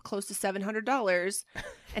putting up close to $700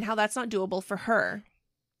 and how that's not doable for her.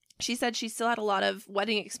 She said she still had a lot of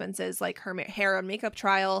wedding expenses, like her hair and makeup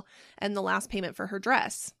trial and the last payment for her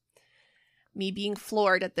dress. Me being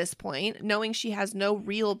floored at this point, knowing she has no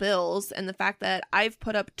real bills, and the fact that I've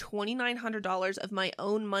put up $2,900 of my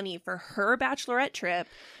own money for her bachelorette trip,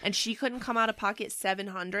 and she couldn't come out of pocket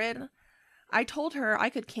 $700. I told her I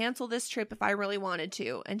could cancel this trip if I really wanted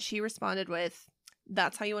to, and she responded with,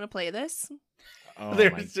 "That's how you want to play this?" Oh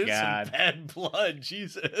There's my just god. some bad blood.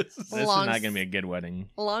 Jesus. This is Long not going to be a good wedding.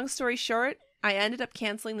 Long story short, I ended up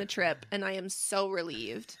canceling the trip, and I am so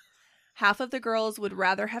relieved. Half of the girls would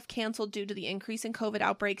rather have canceled due to the increase in COVID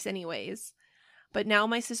outbreaks anyways. But now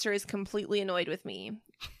my sister is completely annoyed with me.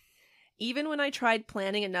 Even when I tried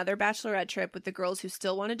planning another bachelorette trip with the girls who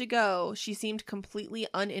still wanted to go, she seemed completely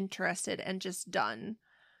uninterested and just done.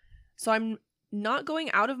 So I'm not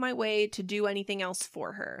going out of my way to do anything else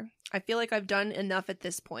for her. I feel like I've done enough at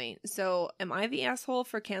this point. So am I the asshole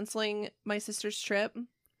for canceling my sister's trip?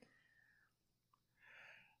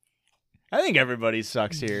 I think everybody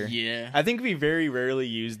sucks here. Yeah. I think we very rarely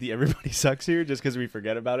use the everybody sucks here just because we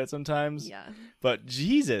forget about it sometimes. Yeah. But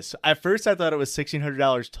Jesus, at first I thought it was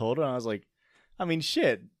 $1,600 total, and I was like, I mean,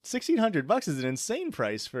 shit, $1,600 is an insane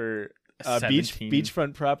price for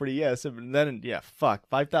beachfront property. Yes, and then fuck,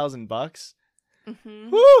 $5,000. Mm-hmm.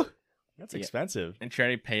 Woo, that's Yeah. expensive. And she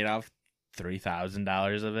already paid off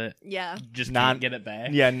 $3,000 of it. Yeah. Just Non- can't get it back.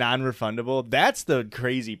 Yeah, non-refundable. That's the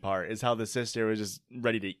crazy part, is how the sister was just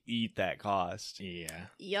ready to eat that cost. Yeah.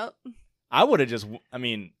 Yep. I would have just, I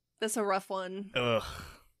mean, That's a rough one. ugh.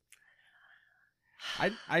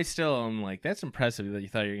 I still am like, that's impressive that you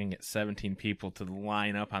thought you were going to get 17 people to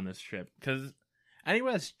line up on this trip. Because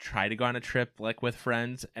anyone that's tried to go on a trip like with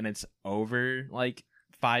friends and it's over like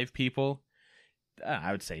 5 people,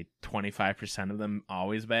 I would say 25% of them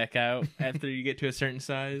always back out after you get to a certain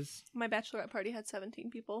size. My bachelorette party had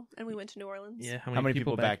 17 people, and we went to New Orleans. Yeah. How many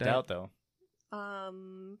people backed out though?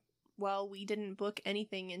 Well, we didn't book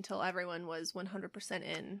anything until everyone was 100%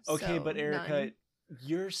 in. Okay, so but Erica, none.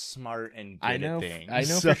 you're smart and good I know. at things. I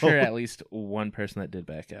know so- for sure at least one person that did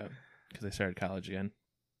back out because they started college again.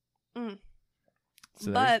 Mm.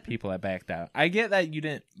 So there's But- people that backed out. I get that you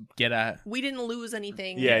didn't get a. We didn't lose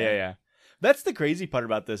anything. Yeah. That's the crazy part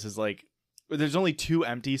about this is like, there's only 2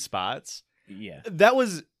 empty spots. Yeah. That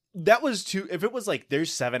was 2. If it was like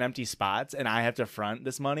there's 7 empty spots and I have to front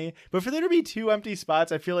this money, but for there to be 2 empty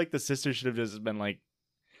spots, I feel like the sister should have just been like,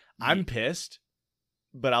 I'm pissed,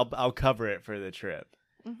 but I'll cover it for the trip.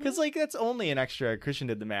 Mhm. Because like that's only an extra. Christian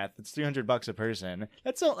did the math. It's $300 a person.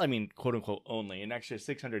 That's I mean, quote unquote, only an extra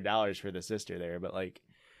 $600 for the sister there. But like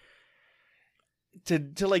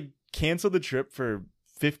to like cancel the trip for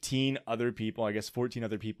 15 other people, I guess 14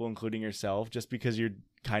 other people, including yourself, just because you're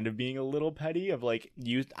kind of being a little petty of like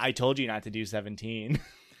I told you not to do 17.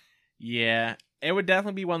 Yeah. It would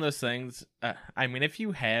definitely be one of those things. I mean, if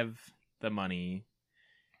you have the money,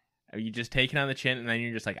 are you just taking on the chin and then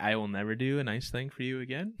you're just like, I will never do a nice thing for you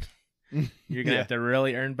again? You're going to Yeah. have to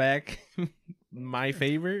really earn back my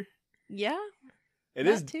favor. Yeah. It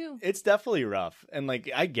that is. too. It's definitely rough, and like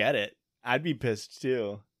I get it. I'd be pissed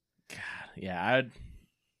too. God, yeah,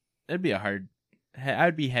 it'd be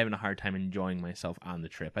I'd be having a hard time enjoying myself on the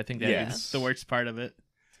trip. I think that's Yes. the worst part of it.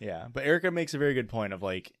 Yeah, but Erica makes a very good point of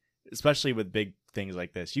like, especially with big things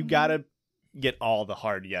like this, you Mhm. gotta get all the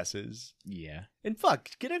hard yeses. Yeah. And fuck,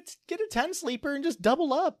 get a 10 sleeper and just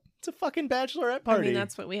double up. It's a fucking bachelorette party. I mean,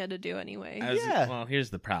 that's what we had to do anyway. Yeah. Well,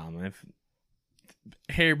 here's the problem. If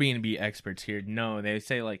Airbnb experts here know, they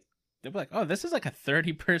say like, they'll be like, oh, this is like a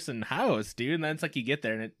 30-person house, dude. And then it's like you get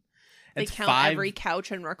there and They it's count 5, every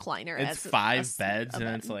couch and recliner it's as 5 beds, and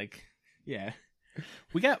bed. it's like, yeah.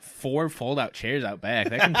 We got 4 fold-out chairs out back.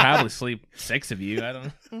 That can probably sleep 6 of you. I don't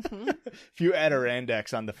know. Mhm, If you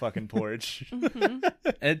Adirondacks on the fucking porch. mhm.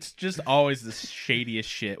 It's just always the shadiest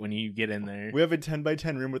shit when you get in there. We have a 10 by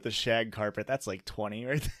 10 room with a shag carpet. That's like 20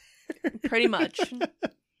 right there. Pretty much.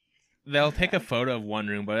 They'll take a photo of one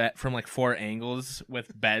room, but from like 4 angles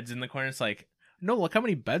with beds in the corner. It's like, no, look how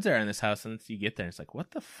many beds are in this house. And you get there, it's like,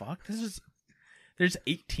 what the fuck? There's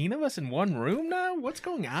 18 of us in one room now? What's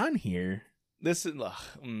going on here? This is, but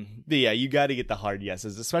yeah, you got to get the hard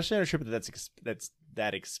yeses, especially on a trip that's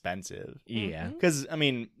that expensive. Yeah. Mhm. Because I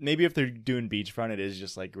mean, maybe if they're doing beachfront, it is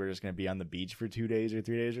just like we're just gonna be on the beach for 2 days or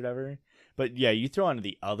 3 days or whatever. But yeah, you throw on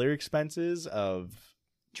the other expenses of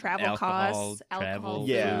travel Alcohol, costs, alcohol, travel,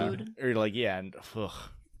 Yeah, food. or like and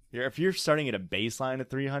if you're starting at a baseline of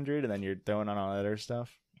 300 and then you're throwing on all that other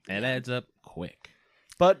stuff. It adds up quick.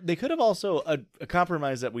 But they could have also a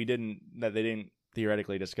compromise that they didn't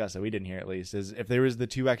theoretically discuss, that we didn't hear at least, is if there was the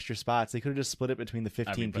 2 extra spots, they could have just split it between the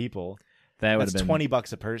 15 people. That would That's have been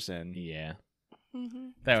 $20 a person. Yeah, Mm-hmm.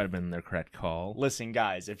 that would have been their correct call. Listen,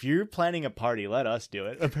 guys, if you're planning a party, let us do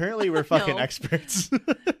it. Apparently, we're fucking No. experts.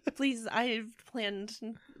 Please, I've planned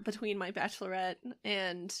between my bachelorette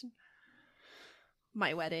and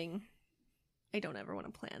my wedding. I don't ever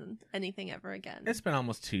want to plan anything ever again. It's been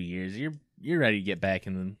almost 2 years. You're ready to get back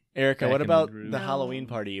in the. Erica, Back what in the about groove. the No. Halloween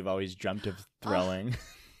party you've always dreamt of throwing?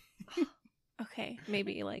 Okay,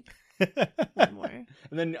 maybe like one more. And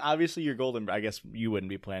then obviously your golden. I guess you wouldn't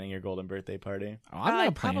be planning your golden birthday party. Oh, I'm I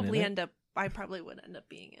not planning probably it. I probably would end up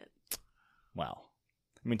being it. Well,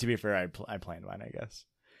 I mean, to be fair, I planned mine, I guess.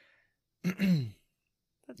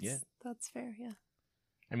 That's fair, yeah.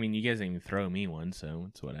 I mean, you guys didn't even throw me one, so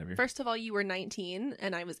it's whatever. First of all, you were 19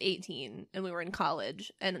 and I was 18 and we were in college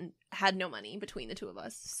and had no money between the two of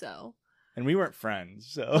us. So, And we weren't friends,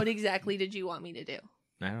 so what exactly did you want me to do?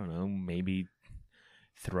 I don't know. Maybe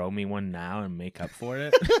throw me one now and make up for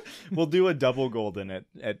it. we'll do a double golden at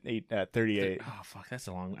 38. Oh fuck, that's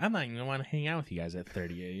a long. I'm not even gonna want to hang out with you guys at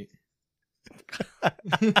 38.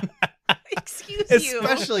 Excuse you.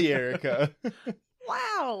 Especially Erica.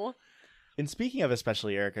 Wow. And speaking of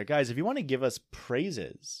especially Erica, guys, if you want to give us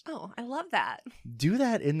praises, Oh, I love that. do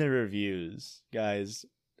that in the reviews, guys.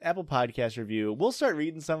 Apple Podcast review. We'll start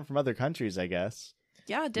reading some from other countries, I guess.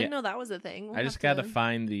 Yeah, didn't Yeah. know that was a thing. We'll I just have gotta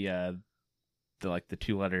find the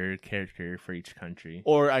 2-letter character for each country,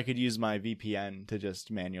 Or I could use my VPN to just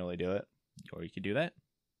manually do it. or you could do that.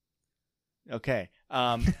 Okay.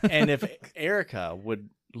 And if Erica would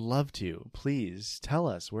love to, please tell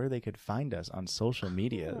us where they could find us on social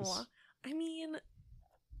medias. Oh, I mean,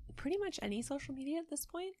 pretty much any social media at this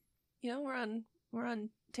point. You know, we're on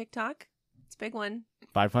TikTok. It's a big one.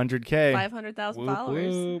 500K. 500,000 Whoop,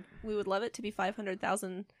 followers. whoop. We would love it to be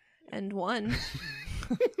 500,001.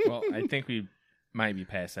 Well, I think we might be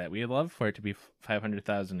past that. We'd love for it to be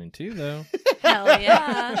 500,002, though. Hell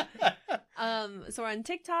yeah. So we're on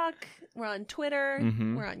TikTok, we're on Twitter,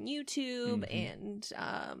 Mhm. we're on YouTube, Mhm.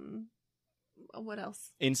 and what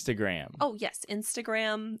else? Instagram. Oh yes,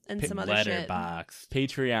 Instagram and some other shit. Letterboxd.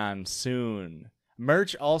 Patreon soon.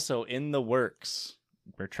 Merch also in the works.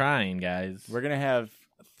 We're trying, guys. We're going to have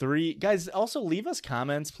 3. Guys, also leave us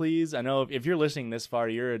comments, please. I know if you're listening this far,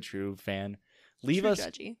 you're a true fan. Leave True us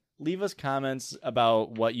judgy. leave us comments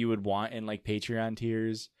about what you would want in like Patreon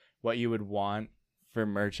tiers, what you would want for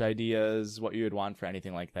merch ideas, what you would want for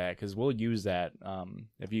anything like that, because we'll use that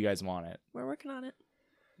if you guys want it. We're working on it.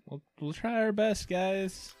 We'll try our best,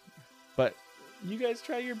 guys. But you guys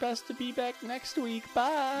try your best to be back next week.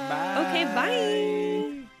 Bye. Okay,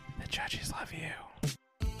 bye. The judges love you.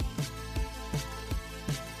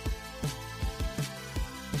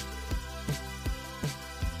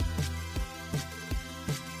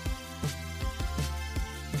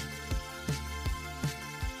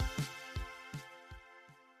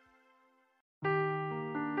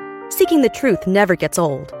 Seeking the truth never gets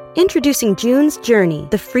old. Introducing June's Journey,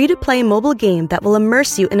 the free-to-play mobile game that will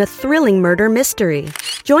immerse you in a thrilling murder mystery.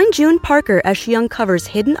 Join June Parker as she uncovers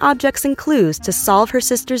hidden objects and clues to solve her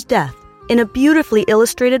sister's death in a beautifully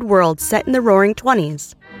illustrated world set in the Roaring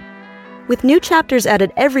 '20s. With new chapters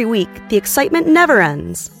added every week, the excitement never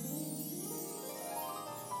ends.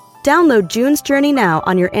 Download June's Journey now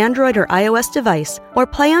on your Android or iOS device, or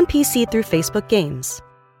play on PC through Facebook Games.